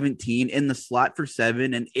for 17, in the slot for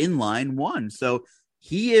 7, and in line 1. So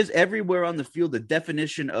he is everywhere on the field, the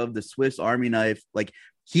definition of the Swiss Army knife. Like,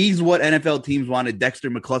 he's what NFL teams wanted Dexter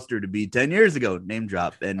McCluster to be 10 years ago, name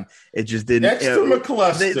drop. And it just didn't. Dexter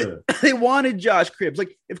McCluster. They wanted Josh Cribbs.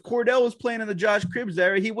 Like, if Cordell was playing in the Josh Cribbs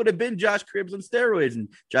era, he would have been Josh Cribbs on steroids. And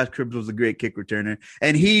Josh Cribbs was a great kick returner.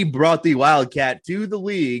 And he brought the Wildcat to the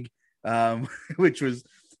league, which was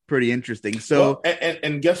pretty interesting. So, well,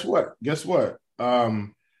 and guess what?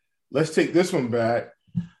 Let's take this one back.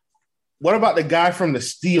 What about the guy from the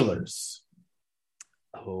Steelers?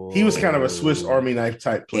 He was kind of a Swiss Army knife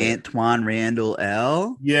type player. Antoine Randall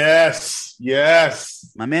L. Yes.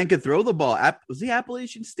 My man could throw the ball. Was he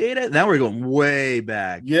Appalachian State? Now we're going way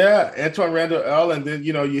back. Yeah, Antoine Randall L. And then,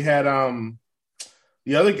 you had the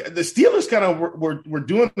Steelers kind of were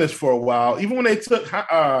doing this for a while. Even when they took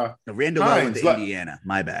Randall L went to Indiana.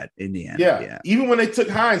 My bad. Indiana. Yeah. Even when they took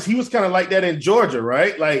Hines, he was kind of like that in Georgia,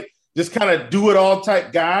 right? Like, just kind of do it all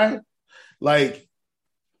type guy. Like,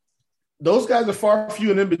 those guys are far few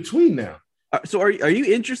and in between now. So are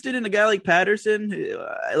you interested in a guy like Patterson,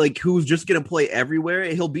 like, who's just going to play everywhere?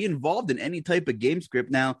 He'll be involved in any type of game script.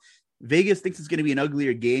 Now, Vegas thinks it's going to be an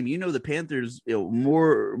uglier game. The Panthers,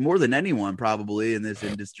 more than anyone probably in this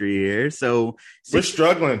industry here. So we're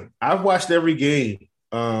struggling. I've watched every game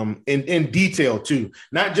in detail too,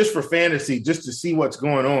 not just for fantasy, just to see what's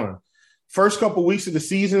going on. First couple weeks of the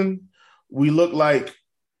season, we look like.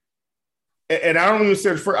 And I don't even say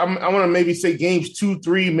I want to maybe say games 2,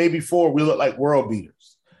 3, maybe 4, we look like world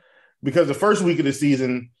beaters. Because the first week of the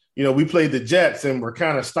season, we played the Jets and we're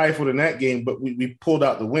kind of stifled in that game, but we pulled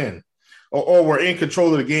out the win. Or we're in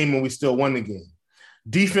control of the game and we still won the game.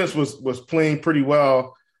 Defense was playing pretty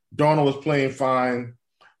well. Darnold was playing fine.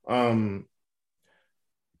 I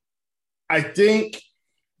think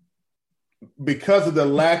because of the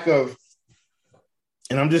lack of,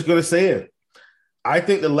 and I'm just going to say it, I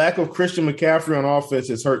think the lack of Christian McCaffrey on offense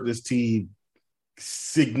has hurt this team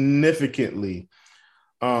significantly.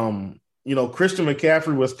 Christian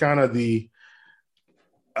McCaffrey was kind of the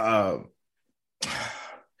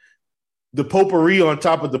potpourri on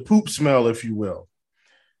top of the poop smell, if you will.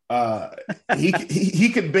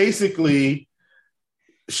 He could basically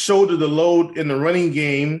shoulder the load in the running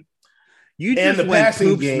game. You just and the went passing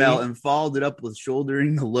poop game. smell and followed it up with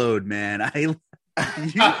shouldering the load, man. I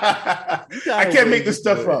can't make this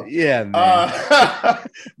stuff up. Yeah, man.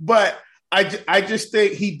 But I just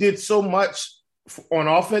think he did so much on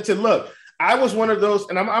offense. And look, I was one of those,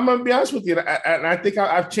 and I'm going to be honest with you, and I think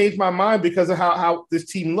I've changed my mind because of how this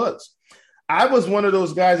team looks. I was one of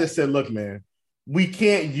those guys that said, look, man, we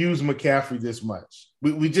can't use McCaffrey this much.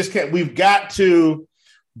 We just can't. We've got to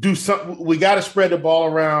do something. We got to spread the ball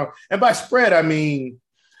around. And by spread, I mean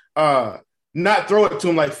not throw it to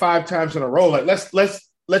him like 5 times in a row. Like let's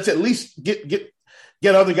at least get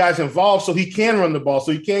other guys involved so he can run the ball,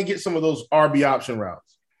 so he can get some of those RB option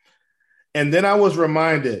routes. And then I was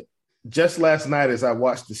reminded just last night as I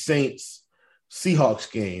watched the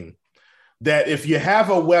Saints-Seahawks game that if you have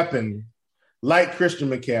a weapon like Christian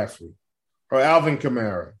McCaffrey or Alvin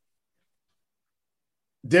Kamara,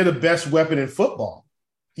 they're the best weapon in football.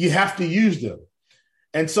 You have to use them.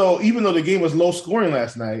 And so even though the game was low scoring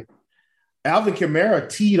last night, Alvin Kamara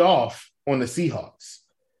teed off on the Seahawks.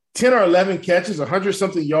 10 or 11 catches,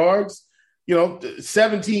 100-something yards,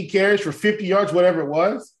 17 carries for 50 yards, whatever it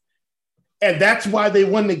was. And that's why they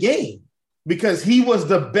won the game, because he was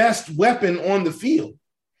the best weapon on the field.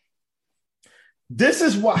 This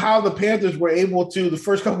is how the Panthers were able to, the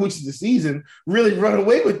first couple weeks of the season, really run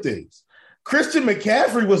away with things. Christian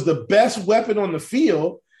McCaffrey was the best weapon on the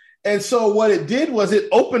field. And so what it did was it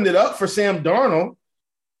opened it up for Sam Darnold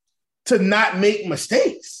to not make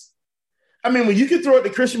mistakes. I mean, when you can throw it to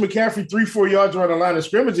Christian McCaffrey 3-4 yards around the line of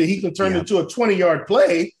scrimmage and he can turn it into a 20-yard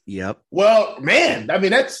play. Yep. Well, man, I mean,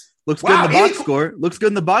 that's looks good in the box score. Looks good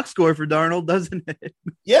in the box score for Darnold, doesn't it?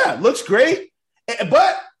 Yeah, looks great.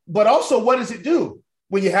 But also, what does it do?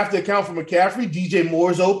 When you have to account for McCaffrey, DJ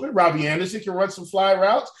Moore's open, Robbie Anderson can run some fly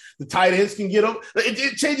routes, the tight ends can get open.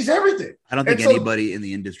 It changes everything. I don't think anybody in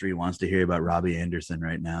the industry wants to hear about Robbie Anderson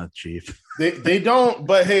right now, Chief. They don't,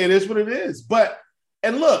 but hey, it is what it is.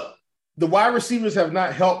 And look, the wide receivers have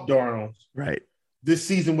not helped Darnold right this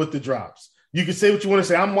season with the drops. You can say what you want to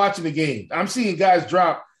say. I'm watching the game. I'm seeing guys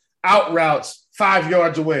drop out routes 5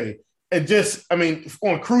 yards away and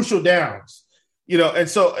on crucial downs, and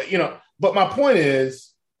so, but my point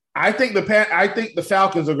is, I think the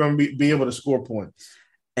Falcons are going to be able to score points.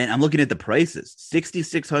 And I'm looking at the prices: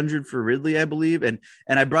 6,600 for Ridley, I believe, and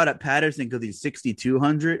I brought up Patterson because he's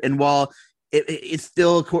 6,200. And while it's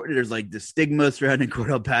still there's like the stigma surrounding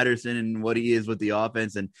Cordell Patterson and what he is with the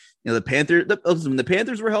offense. And, the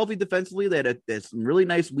Panthers were healthy defensively. They had some really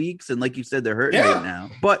nice weeks. And like you said, they're hurting right now.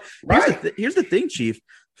 But here's the thing, Chief.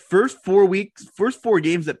 First 4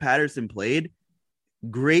 games that Patterson played,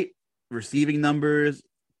 great receiving numbers,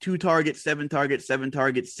 2 targets, 7 targets, 7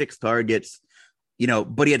 targets, 6 targets,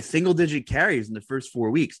 but he had single digit carries in the first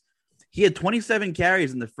 4 weeks. He had 27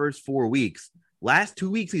 carries in the first 4 weeks. Last 2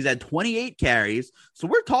 weeks, he's had 28 carries. So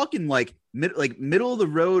we're talking like middle of the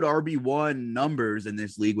road RB1 numbers in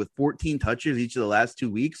this league with 14 touches each of the last 2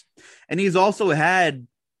 weeks. And he's also had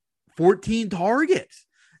 14 targets.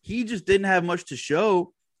 He just didn't have much to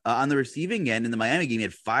show on the receiving end. In the Miami game, he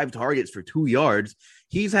had 5 targets for 2 yards.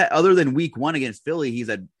 He's had, other than week 1 against Philly, he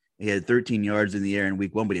had 13 yards in the air in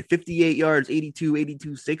week 1, but he had 58 yards,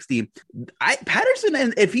 82, 60. Patterson,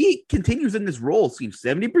 and if he continues in this role, seems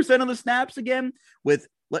 70% of the snaps again with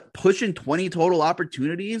pushing 20 total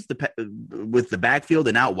opportunities with the backfield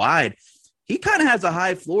and out wide. He kind of has a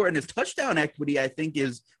high floor, and his touchdown equity, I think,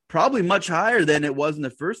 is probably much higher than it was in the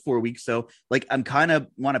first 4 weeks. So I'm kind of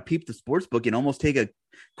want to peep the sports book and almost take a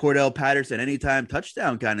Cordell Patterson anytime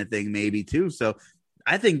touchdown kind of thing maybe too. So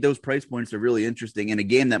I think those price points are really interesting in a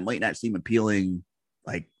game that might not seem appealing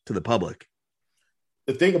to the public.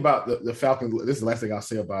 The thing about the Falcons, this is the last thing I'll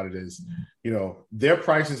say about it is, their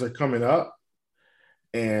prices are coming up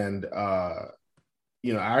and, our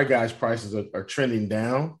guys' prices are trending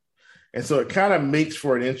down. And so it kind of makes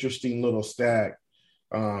for an interesting little stack.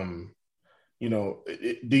 Do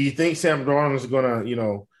you think Sam Darnold is going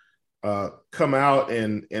to, come out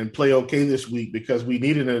and play okay this week because we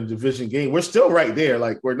need it in a division game? We're still right there.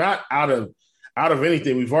 We're not out of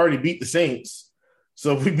anything. We've already beat the Saints.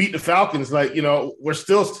 So if we beat the Falcons, we're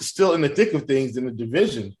still in the thick of things in the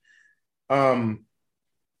division.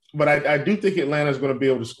 But I do think Atlanta is going to be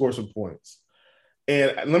able to score some points.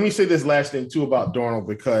 And let me say this last thing too about Darnold,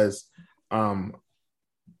 because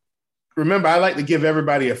remember, I like to give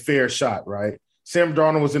everybody a fair shot, right? Sam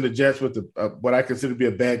Darnold was in the Jets with what I consider to be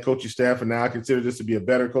a bad coaching staff, and now I consider this to be a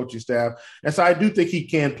better coaching staff. And so I do think he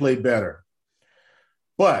can play better.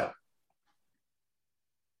 But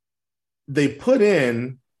they put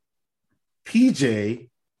in PJ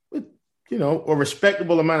with, a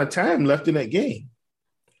respectable amount of time left in that game.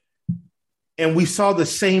 And we saw the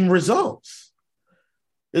same results.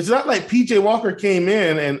 It's not like PJ Walker came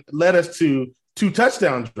in and led us to 2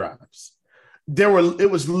 touchdown drives. It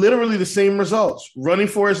was literally the same results: running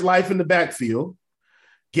for his life in the backfield,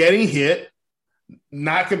 getting hit,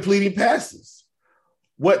 not completing passes.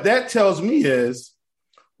 What that tells me is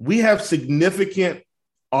we have significant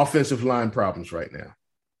offensive line problems right now.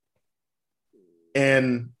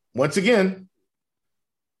 And once again,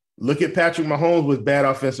 look at Patrick Mahomes with bad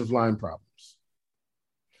offensive line problems.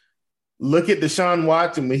 Look at Deshaun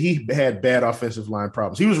Watson when he had bad offensive line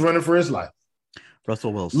problems. He was running for his life.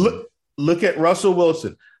 Russell Wilson. Look at Russell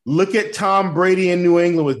Wilson. Look at Tom Brady in New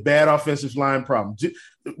England with bad offensive line problems.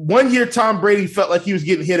 1 year, Tom Brady felt like he was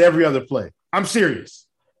getting hit every other play. I'm serious.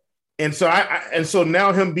 And so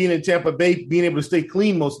now him being in Tampa Bay, being able to stay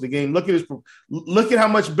clean most of the game. Look at how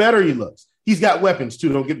much better he looks. He's got weapons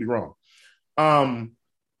too. Don't get me wrong.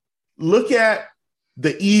 Look at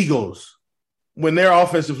the Eagles when their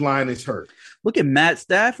offensive line is hurt. Look at Matt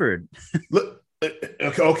Stafford.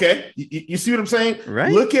 Okay. You see what I'm saying?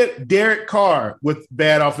 Right. Look at Derek Carr with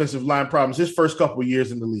bad offensive line problems his first couple of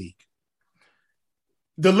years in the league.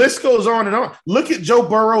 The list goes on and on. Look at Joe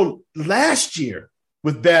Burrow last year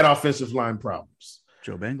with bad offensive line problems.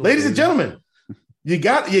 Joe Bengals. Ladies and gentlemen, you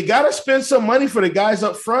got to spend some money for the guys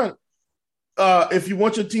up front if you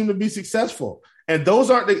want your team to be successful. And those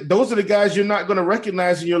are the guys you're not going to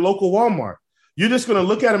recognize in your local Walmart. You're just going to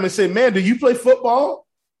look at them and say, "Man, do you play football?"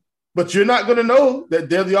 But you're not going to know that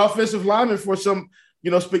they're the offensive lineman for some,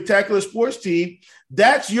 spectacular sports team.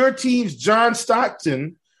 That's your team's John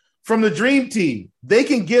Stockton from the Dream Team. They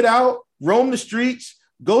can get out, roam the streets,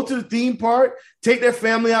 go to the theme park, take their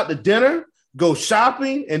family out to dinner, go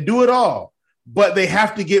shopping, and do it all. But they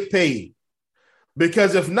have to get paid.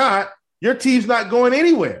 Because if not, your team's not going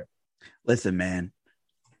anywhere. Listen, man,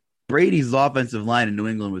 Brady's offensive line in New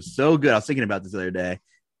England was so good. I was thinking about this the other day.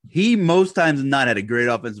 He most times not had a great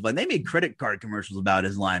offensive line. They made credit card commercials about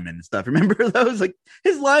his linemen and stuff. Remember those?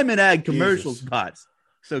 His linemen had commercial spots.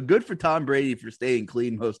 So good for Tom Brady for staying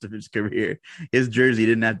clean most of his career. His jersey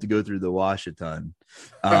didn't have to go through the wash a ton.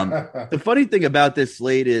 The funny thing about this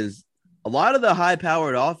slate is a lot of the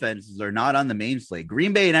high-powered offenses are not on the main slate.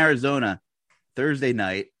 Green Bay and Arizona, Thursday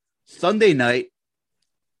night. Sunday night,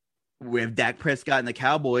 we have Dak Prescott and the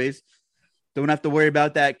Cowboys. Don't have to worry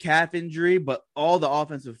about that calf injury, but all the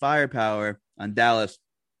offensive firepower on Dallas.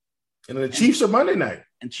 And the Chiefs are Monday night.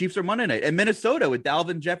 And Chiefs are Monday night. And Minnesota with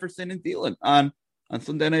Dalvin, Jefferson, and Thielen on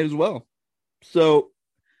Sunday night as well. So,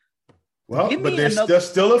 but there's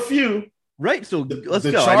still a few. Right, so let's go.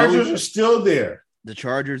 The Chargers are still there. The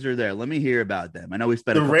Chargers are there. Let me hear about them. I know we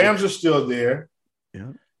spent the Rams are still there.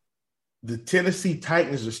 Yeah. The Tennessee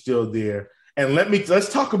Titans are still there. And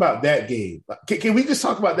let's talk about that game. Can we just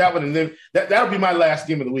talk about that one? And then that'll be my last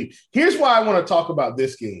game of the week. Here's why I want to talk about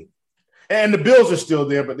this game. And the Bills are still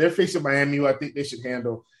there, but they're facing Miami, who I think they should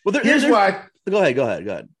handle. Well, go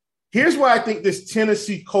ahead. Here's why I think this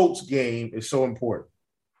Tennessee Colts game is so important.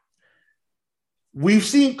 We've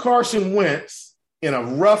seen Carson Wentz in a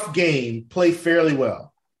rough game play fairly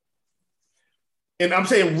well. And I'm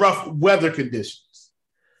saying rough weather conditions.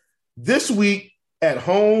 This week at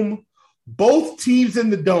home, both teams in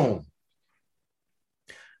the dome,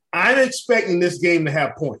 I'm expecting this game to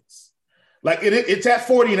have points. Like it's at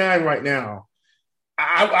 49 right now.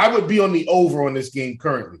 I would be on the over on this game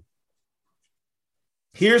currently.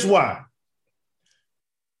 Here's why.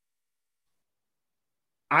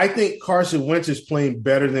 I think Carson Wentz is playing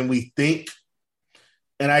better than we think.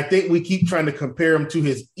 And I think we keep trying to compare him to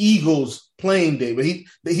his Eagles playing day, but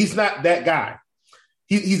he's not that guy.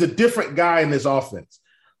 He's a different guy in this offense.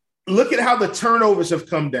 Look at how the turnovers have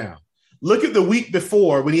come down. Look at the week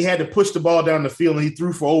before when he had to push the ball down the field and he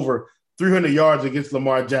threw for over 300 yards against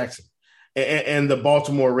Lamar Jackson and the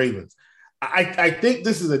Baltimore Ravens. I think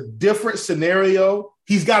this is a different scenario.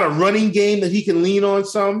 He's got a running game that he can lean on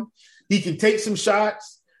some. He can take some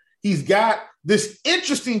shots. He's got this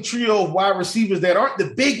interesting trio of wide receivers that aren't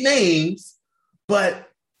the big names, but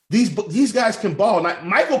these guys can ball. Now,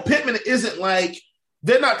 Michael Pittman isn't like,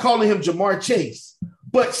 they're not calling him Jamar Chase,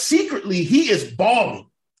 but secretly he is balling,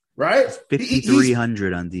 right?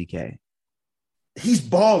 5,300 on DK. He's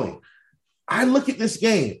balling. I look at this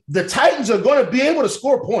game. The Titans are going to be able to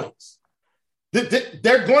score points.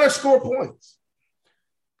 They're going to score points.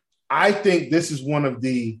 I think this is one of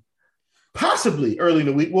the possibly early in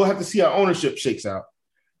the week. We'll have to see how ownership shakes out.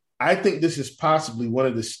 I think this is possibly one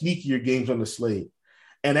of the sneakier games on the slate.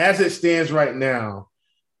 And as it stands right now,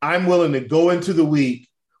 I'm willing to go into the week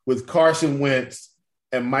with Carson Wentz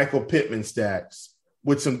and Michael Pittman stacks,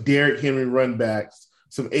 with some Derrick Henry run backs,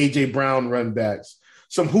 some A.J. Brown run backs,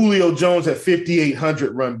 some Julio Jones at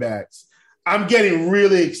 5,800 run backs. I'm getting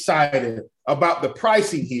really excited about the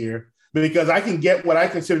pricing here because I can get what I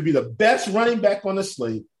consider to be the best running back on the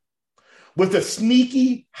slate with a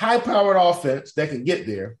sneaky, high-powered offense that can get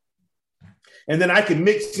there. And then I can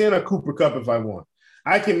mix in a Cooper Kupp if I want.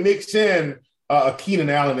 I can mix in a Keenan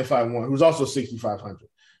Allen if I want, who's also 6,500,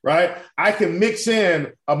 right? I can mix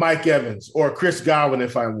in a Mike Evans or a Chris Godwin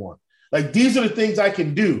if I want. Like, these are the things I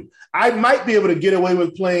can do. I might be able to get away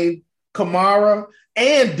with playing Kamara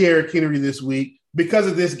and Derrick Henry this week because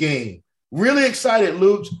of this game. Really excited,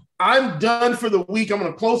 Luke. I'm done for the week. I'm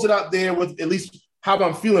going to close it out there with at least how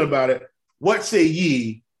I'm feeling about it. What say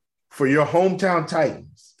ye for your hometown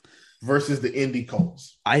Titans versus the Indy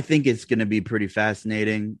Colts? I think it's going to be pretty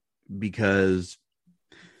fascinating because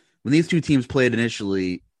when these two teams played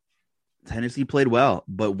initially, Tennessee played well,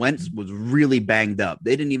 but Wentz was really banged up.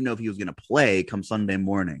 They didn't even know if he was going to play come Sunday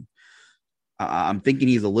morning. I'm thinking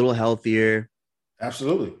he's a little healthier.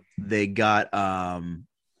 Absolutely. They got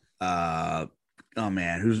oh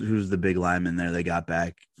man, who's the big lineman there they got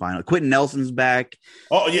back? Finally, Quentin Nelson's back.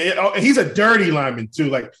 Oh yeah, oh, he's a dirty lineman too.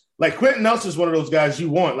 Like Quentin Nelson's one of those guys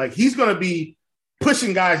you want. Like, he's going to be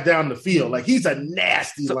pushing guys down the field. Like, he's a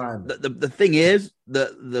nasty lineman. The thing is,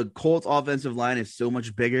 the Colts offensive line is so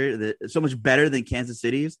much bigger, so much better than Kansas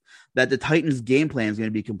City's, that the Titans game plan is going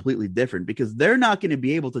to be completely different because they're not going to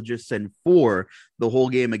be able to just send 4 the whole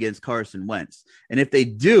game against Carson Wentz. And if they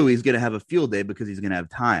do, he's going to have a field day because he's going to have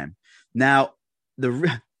time. Now,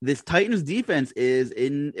 this Titans defense is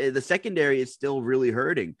in the secondary is still really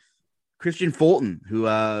hurting. Christian Fulton, who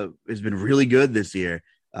has been really good this year,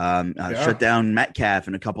 shut down Metcalf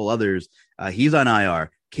and a couple others. He's on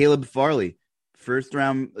IR. Caleb Farley, first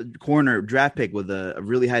round corner draft pick with a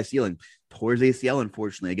really high ceiling, tore his ACL,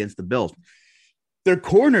 unfortunately, against the Bills. Their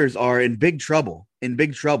corners are in big trouble.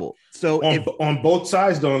 So on both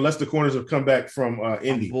sides, though, unless the corners have come back from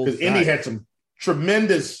Indy, because Indy had some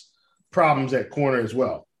tremendous problems at corner as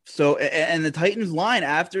well. So, and the Titans line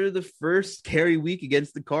after the first carry week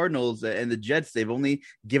against the Cardinals and the Jets, they've only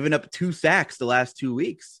given up 2 sacks the last 2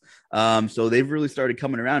 weeks. So they've really started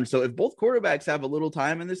coming around. So if both quarterbacks have a little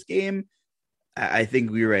time in this game, I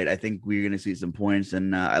think we're right. I think we're going to see some points,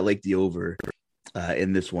 and I like the over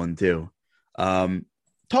in this one too.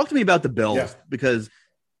 Talk to me about the Bills because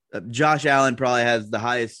Josh Allen probably has the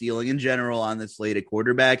highest ceiling in general on this slate at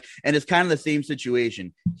quarterback. And it's kind of the same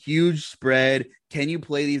situation. Huge spread. Can you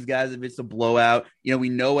play these guys if it's a blowout? We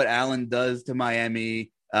know what Allen does to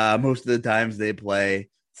Miami most of the times they play.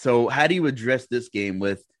 So how do you address this game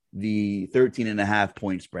with the 13.5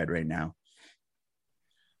 point spread right now?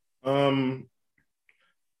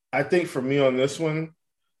 I think for me on this one,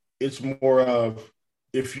 it's more of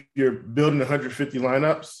if you're building 150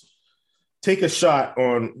 lineups, take a shot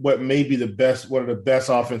on what may be one of the best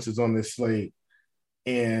offenses on this slate,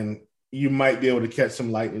 and you might be able to catch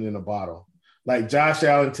some lightning in a bottle. Like Josh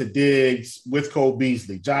Allen to Diggs with Cole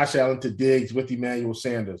Beasley, Josh Allen to Diggs with Emmanuel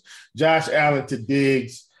Sanders, Josh Allen to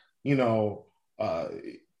Diggs, I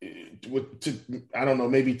don't know,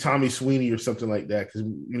 maybe Tommy Sweeney or something like that, because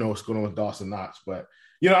what's going on with Dawson Knox. But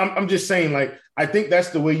I'm just saying, like, I think that's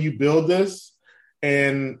the way you build this.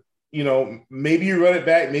 And maybe you run it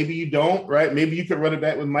back, maybe you don't, right? Maybe you could run it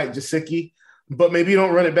back with Mike Gesicki, but maybe you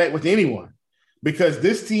don't run it back with anyone, because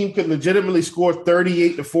this team could legitimately score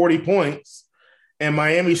 38 to 40 points and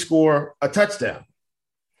Miami score a touchdown.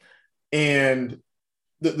 And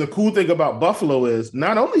the cool thing about Buffalo is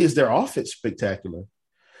not only is their offense spectacular,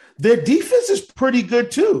 their defense is pretty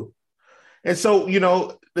good too. And so,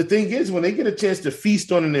 the thing is, when they get a chance to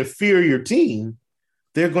feast on an inferior team,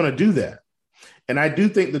 they're going to do that. And I do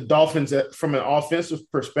think the Dolphins, from an offensive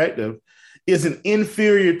perspective, is an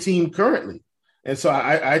inferior team currently. And so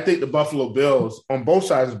I think the Buffalo Bills on both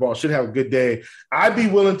sides of the ball should have a good day. I'd be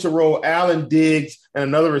willing to roll Allen, Diggs, and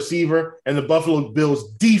another receiver, and the Buffalo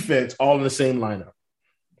Bills defense all in the same lineup.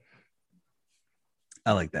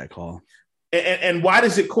 I like that call. And why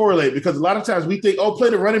does it correlate? Because a lot of times we think, play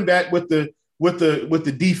the running back with the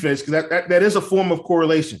defense, because that is a form of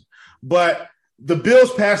correlation. But the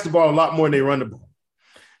Bills pass the ball a lot more than they run the ball.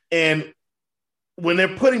 And when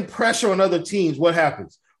they're putting pressure on other teams, what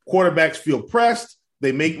happens? Quarterbacks feel pressed.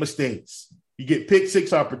 They make mistakes. You get pick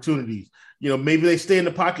six opportunities. Maybe they stay in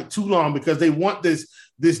the pocket too long because they want this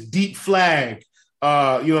deep flag,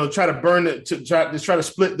 try to burn it, to try to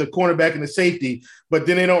split the cornerback and the safety. But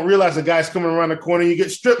then they don't realize the guy's coming around the corner. You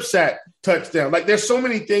get strip sack, touchdown. Like, there's so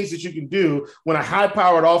many things that you can do when a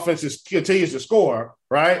high-powered offense continues to score,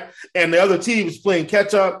 right? And the other team is playing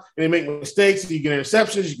catch-up, and they make mistakes, and you get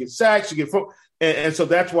interceptions, you get sacks, you get and so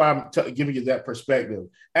that's why I'm giving you that perspective.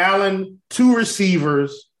 Allen, 2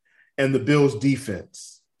 receivers, and the Bills'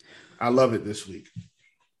 defense. I love it this week.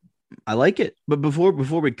 I like it. But before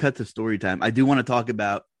we cut to story time, I do want to talk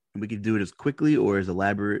about, and we can do it as quickly or as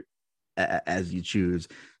elaborate as you choose,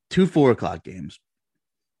 2 4:00 games.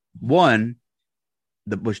 One,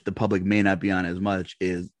 which the public may not be on as much,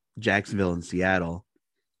 is Jacksonville and Seattle.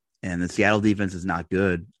 And the Seattle defense is not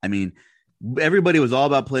good. I mean, everybody was all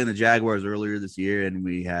about playing the Jaguars earlier this year, and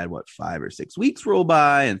we had 5 or 6 weeks roll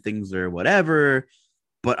by and things are whatever.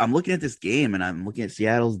 But I'm looking at this game and I'm looking at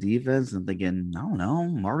Seattle's defense and I'm thinking, I don't know,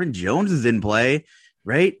 Marvin Jones is in play,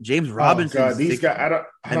 right? James Robinson. Oh God, these guys,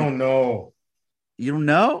 I don't know. You don't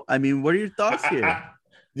know? I mean, what are your thoughts here?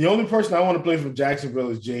 The only person I want to play for Jacksonville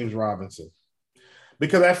is James Robinson,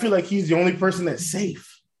 because I feel like he's the only person that's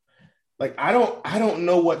safe. Like, I don't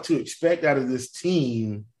know what to expect out of this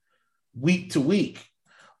team week to week.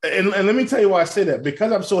 And let me tell you why I say that.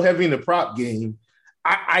 Because I'm so heavy in the prop game,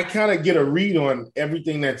 I kind of get a read on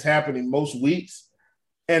everything that's happening most weeks.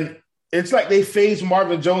 And it's like they phase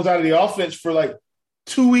Marvin Jones out of the offense for like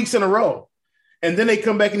 2 weeks in a row. And then they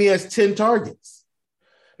come back and he has 10 targets.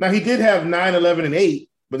 Now, he did have 9, 11, and 8,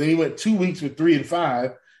 but then he went 2 weeks with 3 and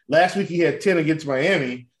 5. Last week he had 10 against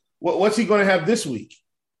Miami. What's he going to have this week?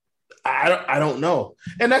 I don't know.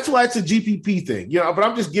 And that's why it's a GPP thing, but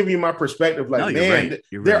I'm just giving you my perspective. Like, no, man, right.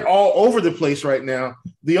 They're all over the place right now.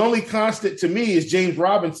 The only constant to me is James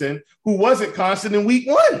Robinson, who wasn't constant in week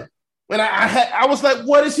 1. And I was like,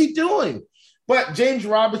 what is he doing? But James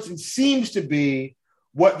Robinson seems to be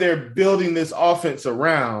what they're building this offense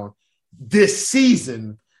around this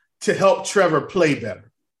season to help Trevor play better.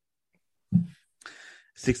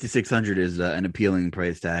 6,600 is an appealing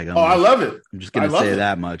price tag. I love it. I'm just going to say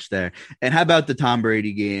that much there. And how about the Tom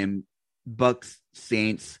Brady game? Bucks,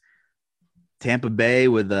 Saints, Tampa Bay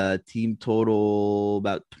with a team total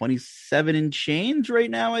about 27 and change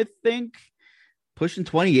right now, I think. Pushing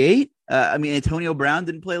 28. Antonio Brown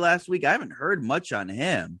didn't play last week. I haven't heard much on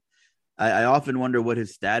him. I often wonder what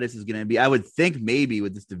his status is going to be. I would think maybe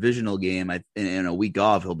with this divisional game in a week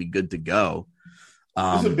off, he'll be good to go.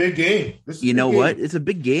 This is a big game. What? It's a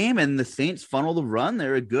big game, and the Saints funnel the run.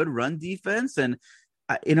 They're a good run defense, and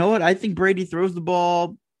you know what? I think Brady throws the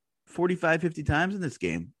ball 45, 50 times in this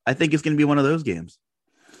game. I think it's going to be one of those games.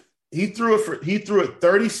 He threw it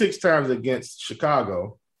 36 times against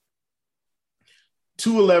Chicago,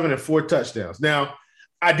 211 and 4 touchdowns. Now,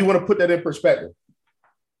 I do want to put that in perspective.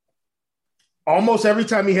 Almost every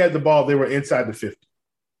time he had the ball, they were inside the 50.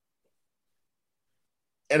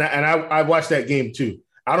 And I watched that game too.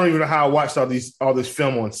 I don't even know how I watched all this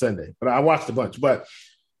film on Sunday, but I watched a bunch. But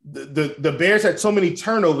the Bears had so many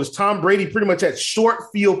turnovers. Tom Brady pretty much had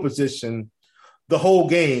short field position the whole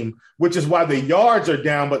game, which is why the yards are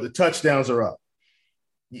down, but the touchdowns are up.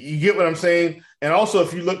 You get what I'm saying? And also,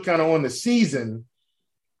 if you look kind of on the season,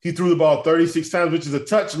 he threw the ball 36 times, which is a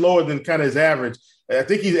touch lower than kind of his average. I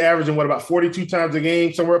think he's averaging, about 42 times a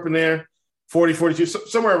game, somewhere up in there, 40, 42,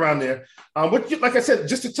 somewhere around there. Which, like I said,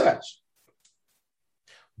 just a touch.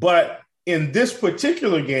 But in this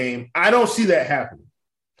particular game, I don't see that happening.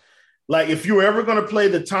 Like, if you were ever going to play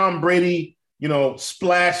the Tom Brady,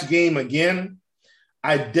 splash game again,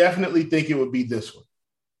 I definitely think it would be this one.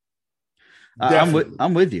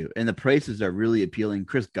 I'm with you. And the prices are really appealing.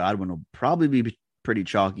 Chris Godwin will probably be pretty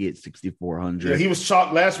chalky at 6,400. Yeah, he was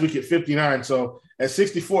chalked last week at 59. So at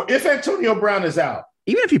 64, if Antonio Brown is out.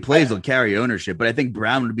 Even if he plays, he'll carry ownership. But I think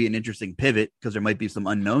Brown would be an interesting pivot because there might be some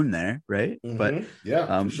unknown there, right? Mm-hmm. But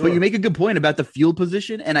yeah, sure. But you make a good point about the field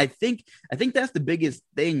position. And I think that's the biggest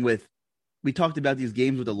thing with – we talked about these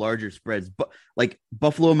games with the larger spreads. But like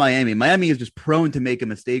Buffalo, Miami is just prone to make a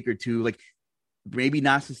mistake or two. Like, maybe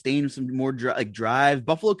not sustain some more drives.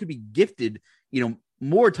 Buffalo could be gifted,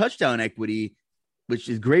 more touchdown equity, which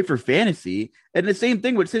is great for fantasy. And the same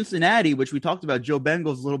thing with Cincinnati, which we talked about Joe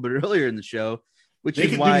Bengals a little bit earlier in the show, which they is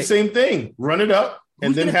could why do the same thing, run it up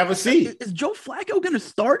and then have a seat. Is Joe Flacco going to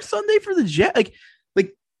start Sunday for the Jets?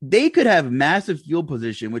 Like they could have massive field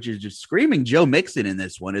position, which is just screaming Joe Mixon in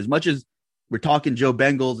this one, as much as we're talking Joe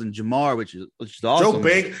Bengals and Jamar, which is awesome.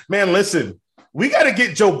 Man, listen. We got to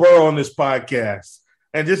get Joe Burrow on this podcast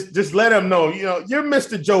and just let him know, you're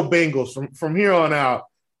Mr. Joe Bengals from here on out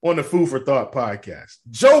on the Food for Thought podcast.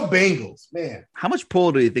 Joe Bengals, man. How much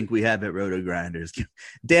pull do you think we have at Roto Grinders?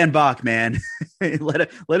 Dan Bach, man. let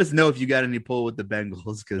us know if you got any pull with the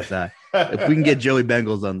Bengals, because if we can get Joey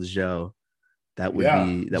Bengals on the show, that would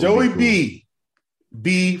be Joey would be cool.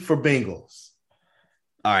 B for Bengals.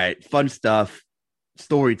 All right, fun stuff.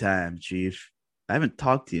 Story time, Chief. I haven't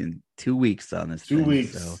talked to you in 2 weeks on this. 2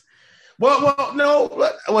 weeks. So. Well,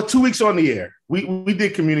 no. 2 weeks on the air. We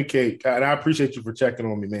did communicate, and I appreciate you for checking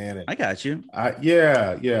on me, man. And I got you.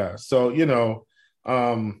 Yeah. So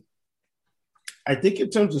I think in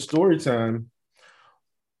terms of story time,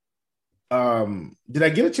 did I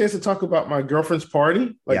get a chance to talk about my girlfriend's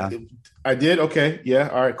party? Yeah, I did. Okay, yeah.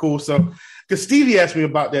 All right, cool. So, because Stevie asked me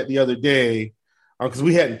about that the other day. Because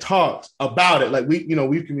we hadn't talked about it. Like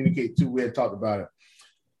we've communicated too. We had talked about it.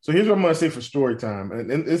 So here's what I'm going to say for story time.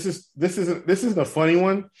 And this isn't a funny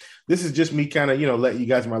one. This is just me kind of, letting you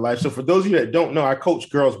guys in my life. So for those of you that don't know, I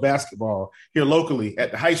coach girls basketball here locally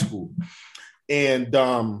at the high school. And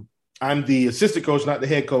I'm the assistant coach, not the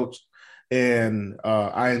head coach. And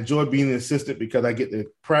I enjoy being the assistant because I get to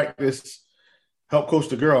practice, help coach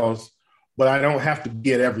the girls, but I don't have to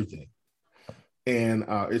be at everything. And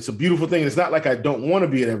it's a beautiful thing. It's not like I don't want to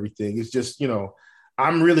be at everything. It's just,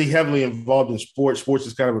 I'm really heavily involved in sports. Sports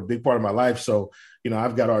is kind of a big part of my life. So,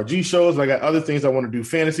 I've got RG shows. I got other things I want to do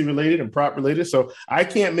fantasy related and prop related. So I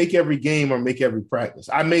can't make every game or make every practice.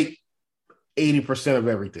 I make 80% of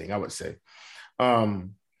everything, I would say. But,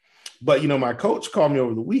 my coach called me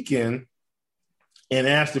over the weekend and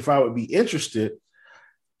asked if I would be interested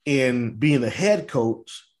in being the head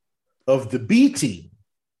coach of the B team,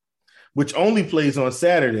 which only plays on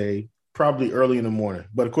Saturday, probably early in the morning.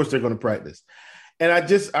 But, of course, they're going to practice. And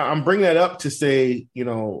I'm bringing that up to say,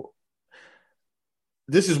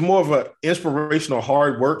 this is more of an inspirational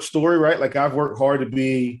hard work story, right? Like, I've worked hard to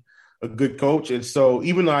be a good coach. And so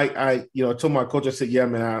even though I told my coach, I said, yeah,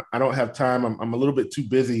 man, I don't have time. I'm a little bit too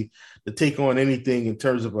busy to take on anything in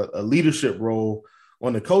terms of a leadership role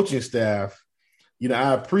on the coaching staff.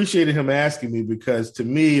 I appreciated him asking me because to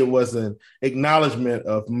me, it was an acknowledgement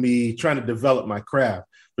of me trying to develop my craft.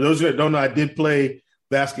 For those that don't know, I did play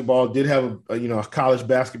basketball, did have a college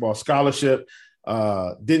basketball scholarship.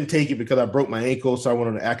 Didn't take it because I broke my ankle, so I went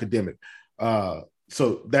on an academic.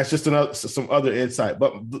 So that's just some other insight.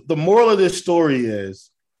 But the moral of this story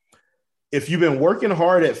is, if you've been working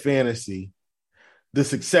hard at fantasy, the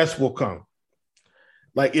success will come.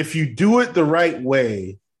 Like, if you do it the right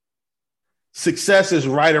way, success is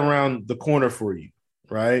right around the corner for you,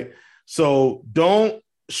 right? So don't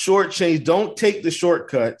shortchange, don't take the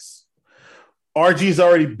shortcuts. RG's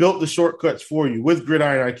already built the shortcuts for you with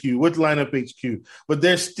Gridiron IQ, with Lineup HQ, but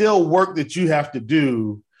there's still work that you have to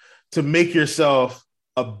do to make yourself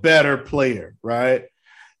a better player, right?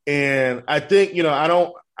 And I think,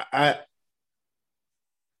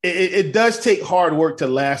 it does take hard work to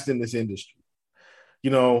last in this industry.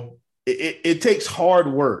 It takes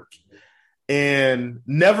hard work, and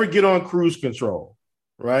never get on cruise control,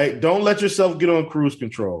 right? Don't let yourself get on cruise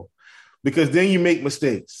control, because then you make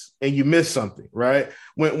mistakes and you miss something, right?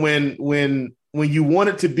 When you want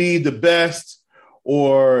it to be the best,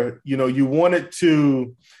 or, you want it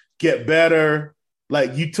to get better,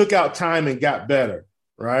 like you took out time and got better,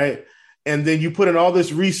 right? And then you put in all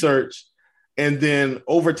this research, and then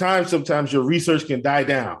over time, sometimes your research can die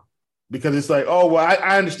down, because it's like, oh, well,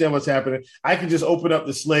 I understand what's happening. I can just open up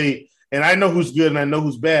the slate and I know who's good and I know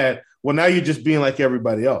who's bad. Well, now you're just being like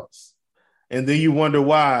everybody else. And then you wonder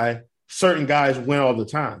why certain guys win all the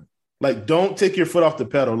time. Like, don't take your foot off the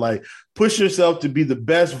pedal. Like, push yourself to be the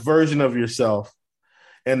best version of yourself,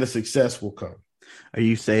 and the success will come. Are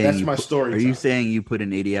you saying that's my story? Are you saying you put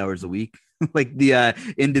in 80 hours a week, like the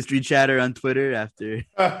industry chatter on Twitter after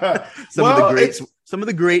some of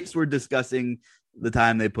the greats were discussing the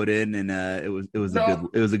time they put in, and it was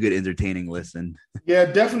a good entertaining listen. Yeah,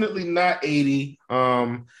 definitely not 80.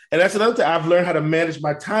 And that's another thing. I've learned how to manage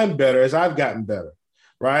my time better as I've gotten better.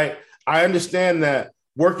 Right. I understand that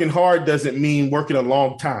working hard doesn't mean working a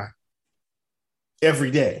long time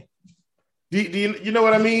every day. Do you know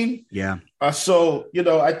what I mean? Yeah. So,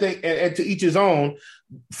 I think, and to each his own,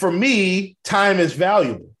 for me, time is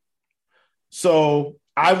valuable. So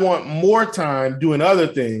I want more time doing other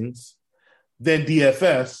things than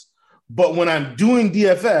DFS. But when I'm doing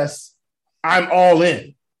DFS, I'm all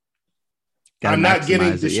in. I'm not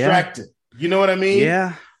getting distracted. Yeah. You know what I mean?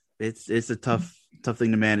 Yeah. It's a tough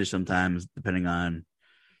thing to manage sometimes, depending on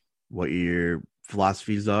what your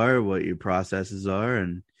philosophies are, what your processes are.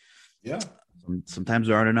 And yeah, sometimes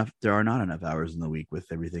there are not enough hours in the week with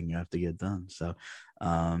everything you have to get done. So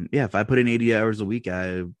if I put in 80 hours a week,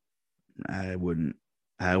 I wouldn't.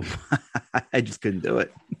 I just couldn't do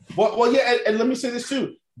it. Well, yeah, and let me say this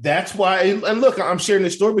too. That's why, and look, I'm sharing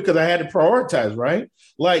this story because I had to prioritize, right?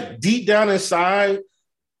 Like, deep down inside,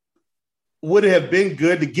 would it have been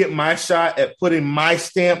good to get my shot at putting my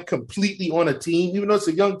stamp completely on a team, even though it's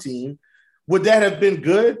a young team? Would that have been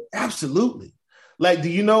good? Absolutely. Like, do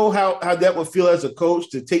you know how that would feel as a coach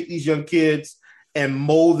to take these young kids and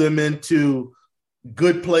mold them into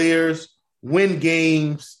good players, win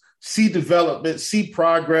games, see development, see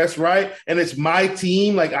progress, right? And it's my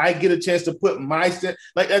team. Like, I get a chance to put my stamp.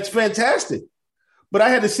 Like, that's fantastic. But I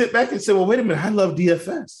had to sit back and say, well, wait a minute. I love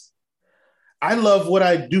DFS. I love what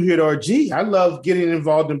I do here at RG. I love getting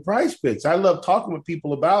involved in Prize Picks. I love talking with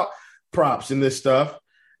people about props and this stuff.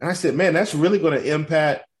 And I said, man, that's really going to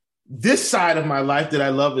impact this side of my life that I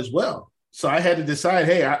love as well. So I had to decide,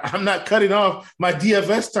 hey, I'm not cutting off my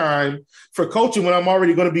DFS time for coaching when I'm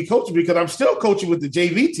already going to be coaching, because I'm still coaching with the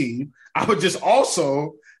JV team. I would just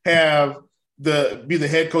also be the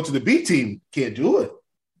head coach of the B team. Can't do it.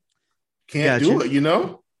 Can't do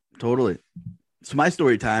it, Totally. So my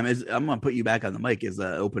story time is, I'm going to put you back on the mic, is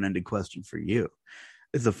an open-ended question for you.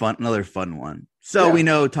 It's another fun one. So we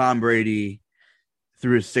know Tom Brady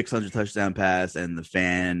threw a 600 touchdown pass, and the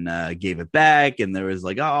fan gave it back, and there was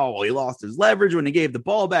like, oh, he lost his leverage when he gave the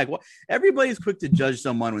ball back. Well, everybody's quick to judge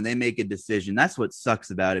someone when they make a decision. That's what sucks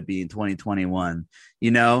about it being 2021.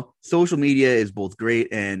 Social media is both great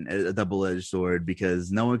and a double-edged sword,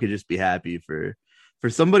 because no one could just be happy for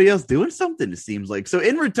somebody else doing something, it seems like. So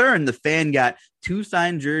in return, the fan got 2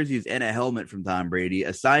 signed jerseys and a helmet from Tom Brady,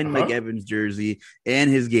 a signed Mike Evans jersey, and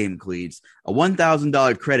his game cleats, a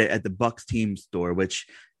 $1,000 credit at the Bucs team store, which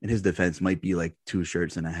in his defense might be like 2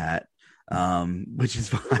 shirts and a hat, which is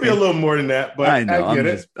fine. Maybe a little more than that, but I know.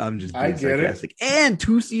 I'm just being sarcastic. And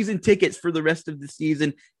 2 season tickets for the rest of the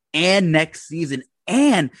season and next season.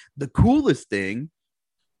 And the coolest thing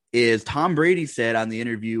is Tom Brady said on the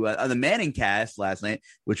interview on the Manning cast last night,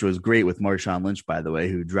 which was great with Marshawn Lynch, by the way,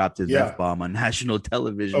 who dropped his F-bomb on national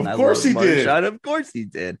television. Of course he did. Of course he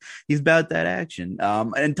did. He's about that action.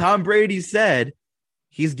 And Tom Brady said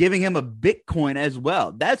he's giving him a Bitcoin as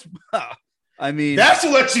well. That's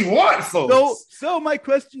what you want, folks. So my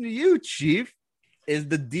question to you, Chief, is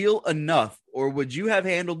the deal enough, or would you have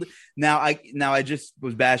handled? Now I just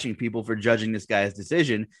was bashing people for judging this guy's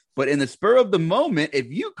decision, but in the spur of the moment,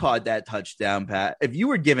 if you caught that touchdown, Pat, if you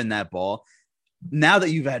were given that ball, now that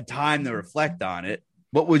you've had time to reflect on it,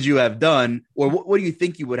 what would you have done, or what do you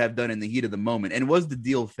think you would have done in the heat of the moment? And was the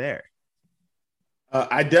deal fair?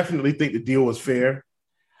 I definitely think the deal was fair.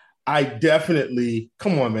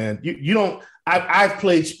 Come on, man. You don't. I've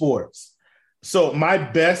played sports, so my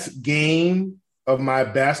best game of my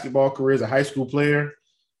basketball career as a high school player,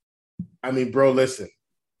 I mean, bro, listen,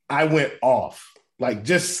 I went off, like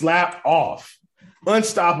just slap off.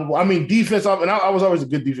 unstoppable. I mean, defense, and I was always a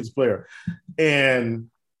good defense player. And,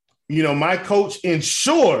 you know, my coach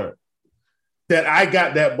ensured that I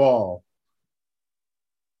got that ball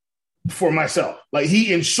for myself. Like,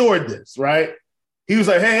 he ensured this, right? He was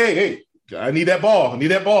like, hey, I need that ball. I need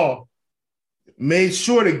that ball. Made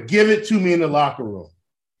sure to give it to me in the locker room.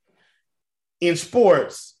 In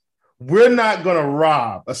sports, we're not going to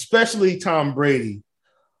rob, especially Tom Brady,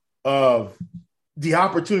 of the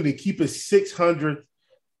opportunity to keep his 600th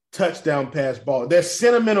touchdown pass ball. There's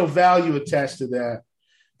sentimental value attached to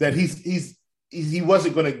that he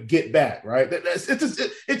wasn't going to get back, right?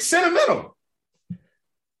 It's sentimental.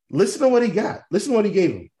 Listen to what he got. Listen to what he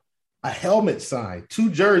gave him. A helmet signed,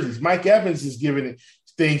 2 jerseys. Mike Evans is giving it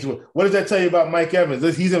things. What does that tell you about Mike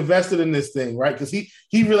Evans? He's invested in this thing, right? Because he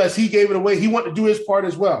realized he gave it away. He wanted to do his part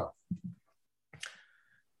as well.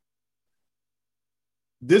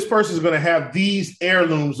 This person is going to have these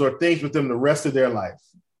heirlooms or things with them the rest of their life.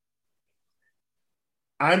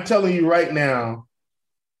 I'm telling you right now,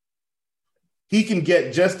 he can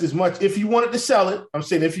get just as much. If you wanted to sell it, I'm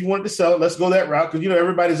saying if you wanted to sell it, let's go that route, because, you know,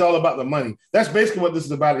 everybody's all about the money. That's basically what this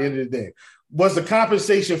is about at the end of the day. Was the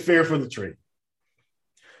compensation fair for the trade?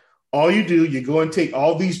 All you do, you go and take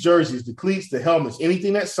all these jerseys, the cleats, the helmets,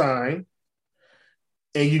 anything that's signed,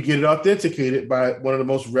 and you get it authenticated by one of the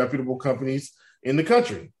most reputable companies in the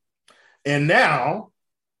country. And now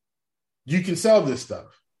you can sell this stuff.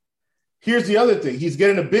 Here's the other thing. He's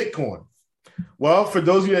getting a Bitcoin. Well, for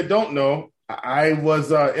those of you that don't know, I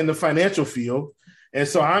was in the financial field. And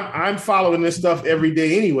so I'm following this stuff every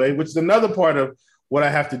day anyway, which is another part of what I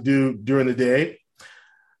have to do during the day.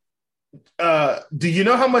 Do you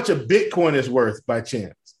know how much a Bitcoin is worth by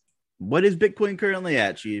chance? What is Bitcoin currently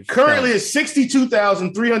at, Chief? Currently it's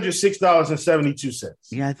 $62,306.72.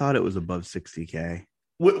 Yeah, I thought it was above 60K.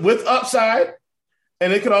 With upside,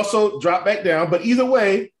 and it could also drop back down. But either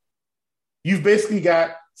way, you've basically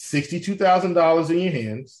got $62,000 in your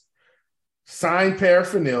hands, signed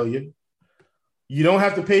paraphernalia. You don't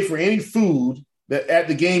have to pay for any food at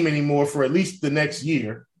the game anymore for at least the next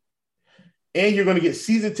year. And you're going to get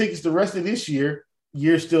season tickets the rest of this year.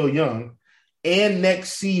 You're still young. And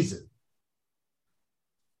next season.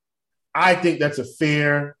 I think that's a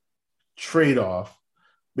fair trade-off,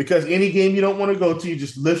 because any game you don't want to go to, you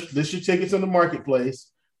just list your tickets on the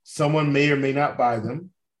marketplace. Someone may or may not buy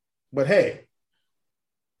them. But hey,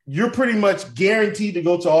 you're pretty much guaranteed to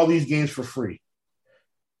go to all these games for free.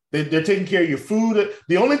 They're taking care of your food.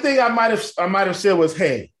 The only thing I might have said was,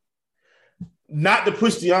 hey, not to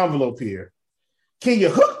push the envelope here, can you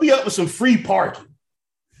hook me up with some free parking?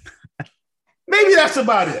 Maybe that's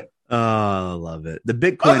about it. Oh, I love it. The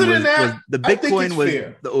Bitcoin was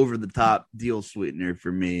fair. The over the top deal sweetener for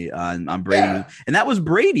me on Brady. Yeah. And that was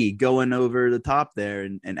Brady going over the top there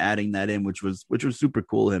and adding that in, which was super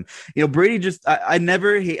cool of him. You know, Brady just I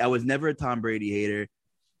was never a Tom Brady hater.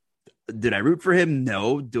 Did I root for him?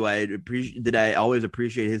 No. Did I always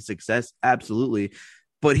appreciate his success? Absolutely.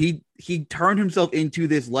 But he turned himself into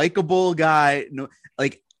this likable guy. No,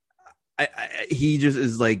 like he just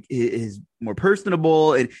is like is more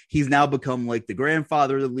personable, and he's now become like the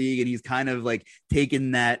grandfather of the league, and he's kind of like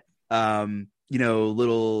taken that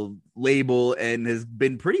little label and has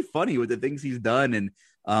been pretty funny with the things he's done, and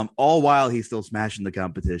all while he's still smashing the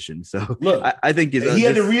competition. So look, I think he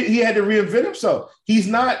had to reinvent himself. He's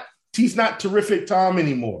not terrific Tom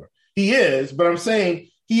anymore. He is, but I'm saying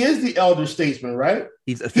he is the elder statesman, right?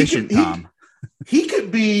 He's efficient Tom. He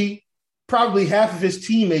could be probably half of his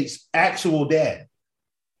teammates' actual dad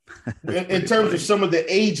in terms of some of the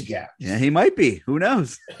age gaps. Yeah, he might be. Who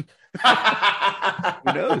knows?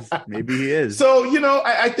 Who knows? Maybe he is. So,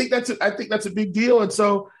 I think that's a big deal. And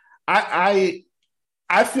so I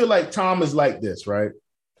feel like Tom is like this, right?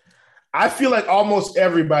 I feel like almost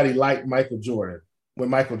everybody liked Michael Jordan when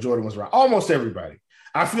Michael Jordan was around. Almost everybody.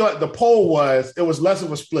 I feel like the poll was less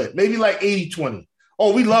of a split, maybe like 80-20.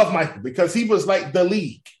 Oh, we love Michael because he was like the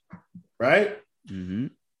league, right? Mm-hmm.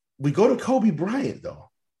 We go to Kobe Bryant, though,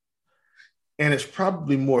 and it's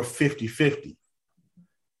probably more 50-50.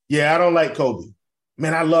 Yeah, I don't like Kobe.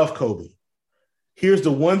 Man, I love Kobe. Here's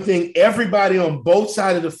the one thing everybody on both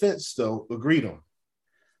sides of the fence, though, agreed on.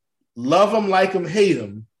 Love him, like him, hate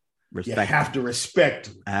him. You have to respect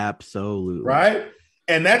him. Absolutely. Right?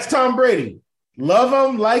 And that's Tom Brady. Love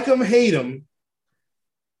him, like him, hate him.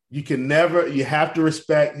 You have to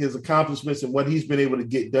respect his accomplishments and what he's been able to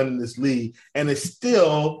get done in this league and is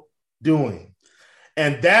still doing.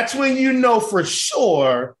 And that's when you know for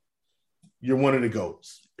sure you're one of the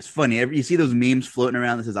GOATs. It's funny. You see those memes floating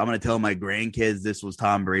around that says, I'm going to tell my grandkids this was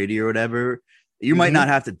Tom Brady or whatever. You might not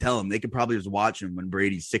have to tell them. They could probably just watch him when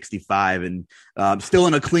Brady's 65 and still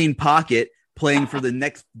in a clean pocket, playing for the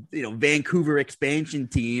next, Vancouver expansion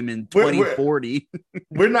team in 2040.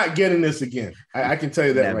 We're not getting this again. I can tell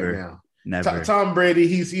you that right now. Never. Tom Brady,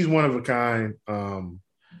 he's one of a kind.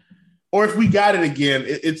 Or if we got it again,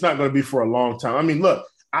 it's not going to be for a long time. I mean, look,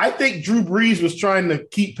 I think Drew Brees was trying to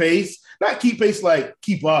keep pace, not keep pace like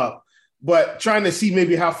keep up, but trying to see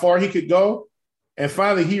maybe how far he could go. And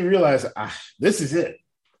finally, he realized, this is it.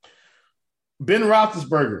 Ben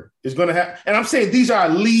Roethlisberger is going to have, and I'm saying these are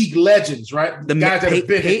league legends, right? The guys that have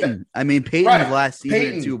been Peyton. Peyton's last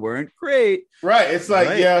season or two weren't great. Right. It's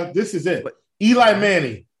like, yeah, this is it. But Eli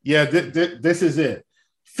Manning, yeah, this is it.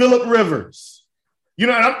 Phillip Rivers.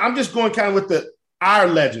 I'm just going kind of with our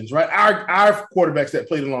legends, right? Our quarterbacks that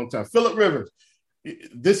played a long time. Phillip Rivers,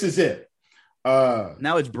 this is it.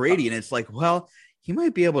 Now it's Brady, and it's like, well, he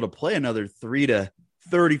might be able to play another 3 to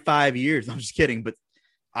 35 years. I'm just kidding, but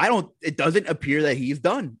it doesn't appear that he's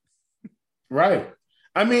done. Right.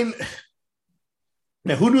 I mean,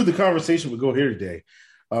 now who knew the conversation would go here today?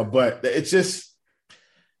 But it's just,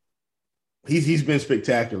 he's been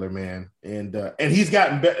spectacular, man. And he's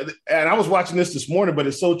gotten better. And I was watching this morning, but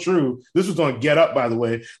it's so true. This was on Get Up, by the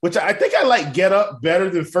way, which I think I like Get Up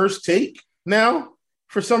better than First Take now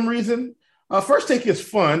for some reason. First Take is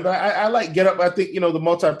fun, but I like Get Up. I think, the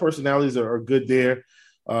multi-personalities are good there.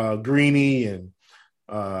 Greeny and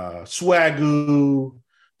Swagoo,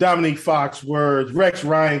 Dominique Foxworth, Rex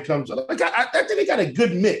Ryan comes. I think they got a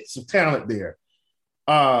good mix of talent there.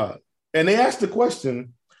 And they asked the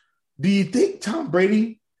question, do you think Tom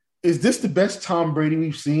Brady, is this the best Tom Brady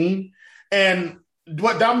we've seen? And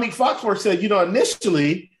what Dominique Foxworth said,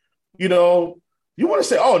 initially, you want to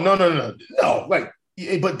say, oh, no.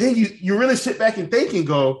 But then you really sit back and think and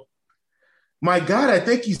go, my God, I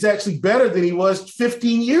think he's actually better than he was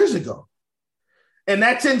 15 years ago. And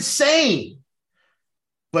that's insane,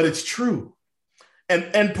 but it's true.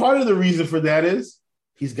 And part of the reason for that is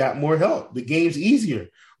he's got more help. The game's easier.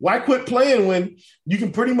 Why quit playing when you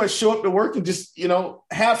can pretty much show up to work and just,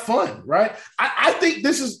 have fun, right? I think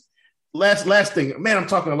this is last thing. Man, I'm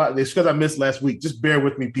talking a lot of this because I missed last week. Just bear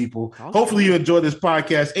with me, people. Okay. Hopefully you enjoy this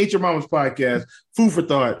podcast. Ain't Your Mama's podcast, Food for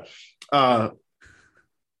Thought. I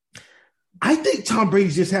think Tom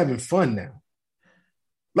Brady's just having fun now.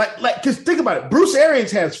 Because think about it. Bruce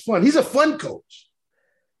Arians has fun. He's a fun coach.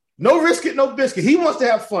 No risk it, no biscuit. He wants to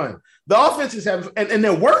have fun. The offense is having, and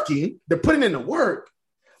they're working. They're putting in the work.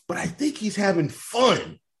 But I think he's having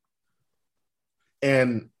fun.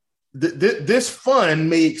 And this fun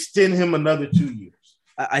may extend him another 2 years.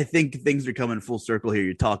 I think things are coming full circle here.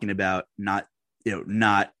 You're talking about not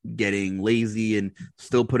getting lazy and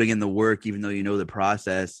still putting in the work, even though the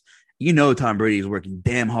process. Tom Brady is working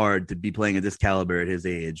damn hard to be playing at this caliber at his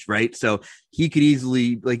age, right? So he could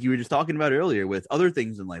easily, like you were just talking about earlier, with other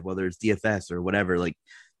things in life, whether it's DFS or whatever,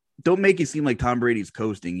 don't make it seem like Tom Brady's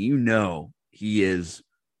coasting. He is,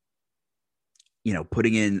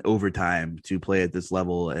 putting in overtime to play at this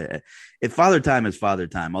level. If father time is father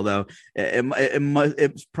time, although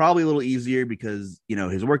it's probably a little easier because,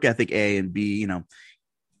 his work ethic, A, and B,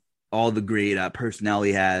 all the great personnel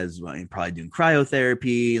he has. Well, he's probably doing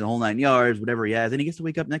cryotherapy, the whole 9 yards, whatever he has. And he gets to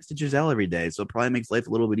wake up next to Giselle every day. So it probably makes life a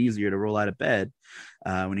little bit easier to roll out of bed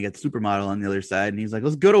when you got the supermodel on the other side. And he's like,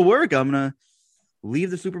 let's go to work. I'm going to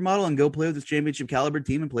leave the supermodel and go play with this championship caliber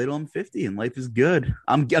team and play till I'm 50. And life is good.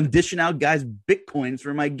 I'm dishing out guys Bitcoins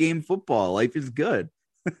for my game football. Life is good.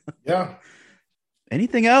 Yeah.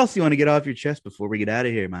 Anything else you want to get off your chest before we get out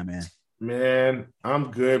of here, my man? Man,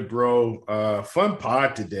 I'm good, bro. Fun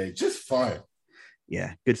pod today. Just fun.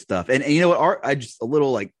 Yeah, good stuff. And you know what? I just a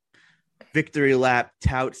little victory lap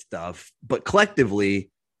tout stuff, but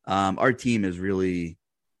collectively, our team is really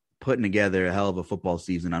putting together a hell of a football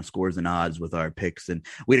season on Scores and Odds with our picks. And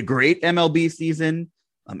we had a great MLB season.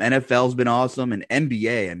 NFL's been awesome. And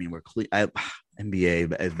NBA, I mean,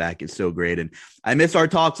 NBA is back. It's so great. And I miss our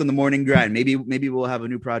talks on the morning grind. Maybe we'll have a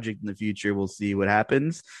new project in the future. We'll see what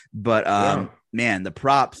happens. But man, the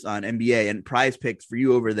props on NBA and Prize Picks for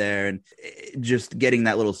you over there, and just getting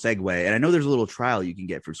that little segue. And I know there's a little trial you can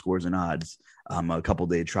get for Scores and Odds, a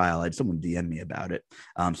couple-day trial. I had someone DM me about it.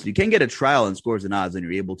 So you can get a trial in Scores and Odds, and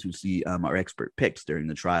you're able to see our expert picks during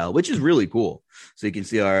the trial, which is really cool. So you can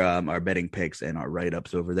see our betting picks and our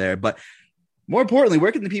write-ups over there. But more importantly,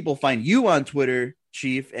 where can the people find you on Twitter,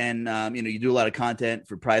 Chief? And, you do a lot of content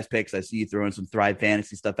for Prize Picks. I see you throwing some Thrive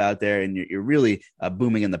Fantasy stuff out there, and you're really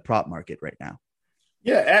booming in the prop market right now.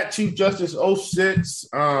 Yeah, at Chief Justice 06.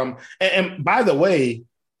 And by the way,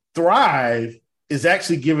 Thrive is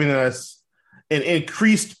actually giving us an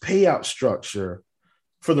increased payout structure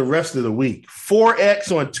for the rest of the week.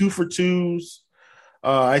 4X on 2 for 2s.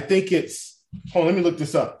 I think it's – hold on, let me look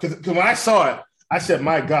this up. Because when I saw it, I said,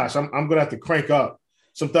 my gosh, I'm going to have to crank up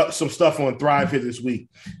some stuff on Thrive here this week.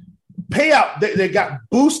 Payout, they got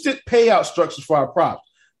boosted payout structures for our props.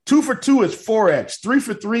 2 for 2 is 4X. 3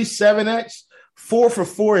 for 3, 7X. 4 for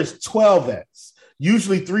 4 is 12X.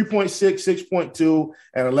 Usually 3.6, 6.2,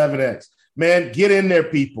 and 11X. Man, get in there,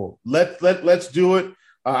 people. Let's do it.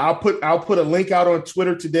 I'll put a link out on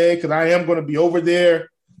Twitter today because I am going to be over there.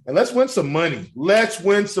 And let's win some money. Let's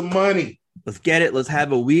win some money. Let's get it. Let's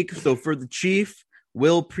have a week. So for the Chief,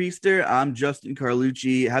 Will Priester, I'm Justin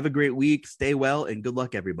Carlucci. Have a great week. Stay well, and good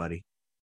luck, everybody.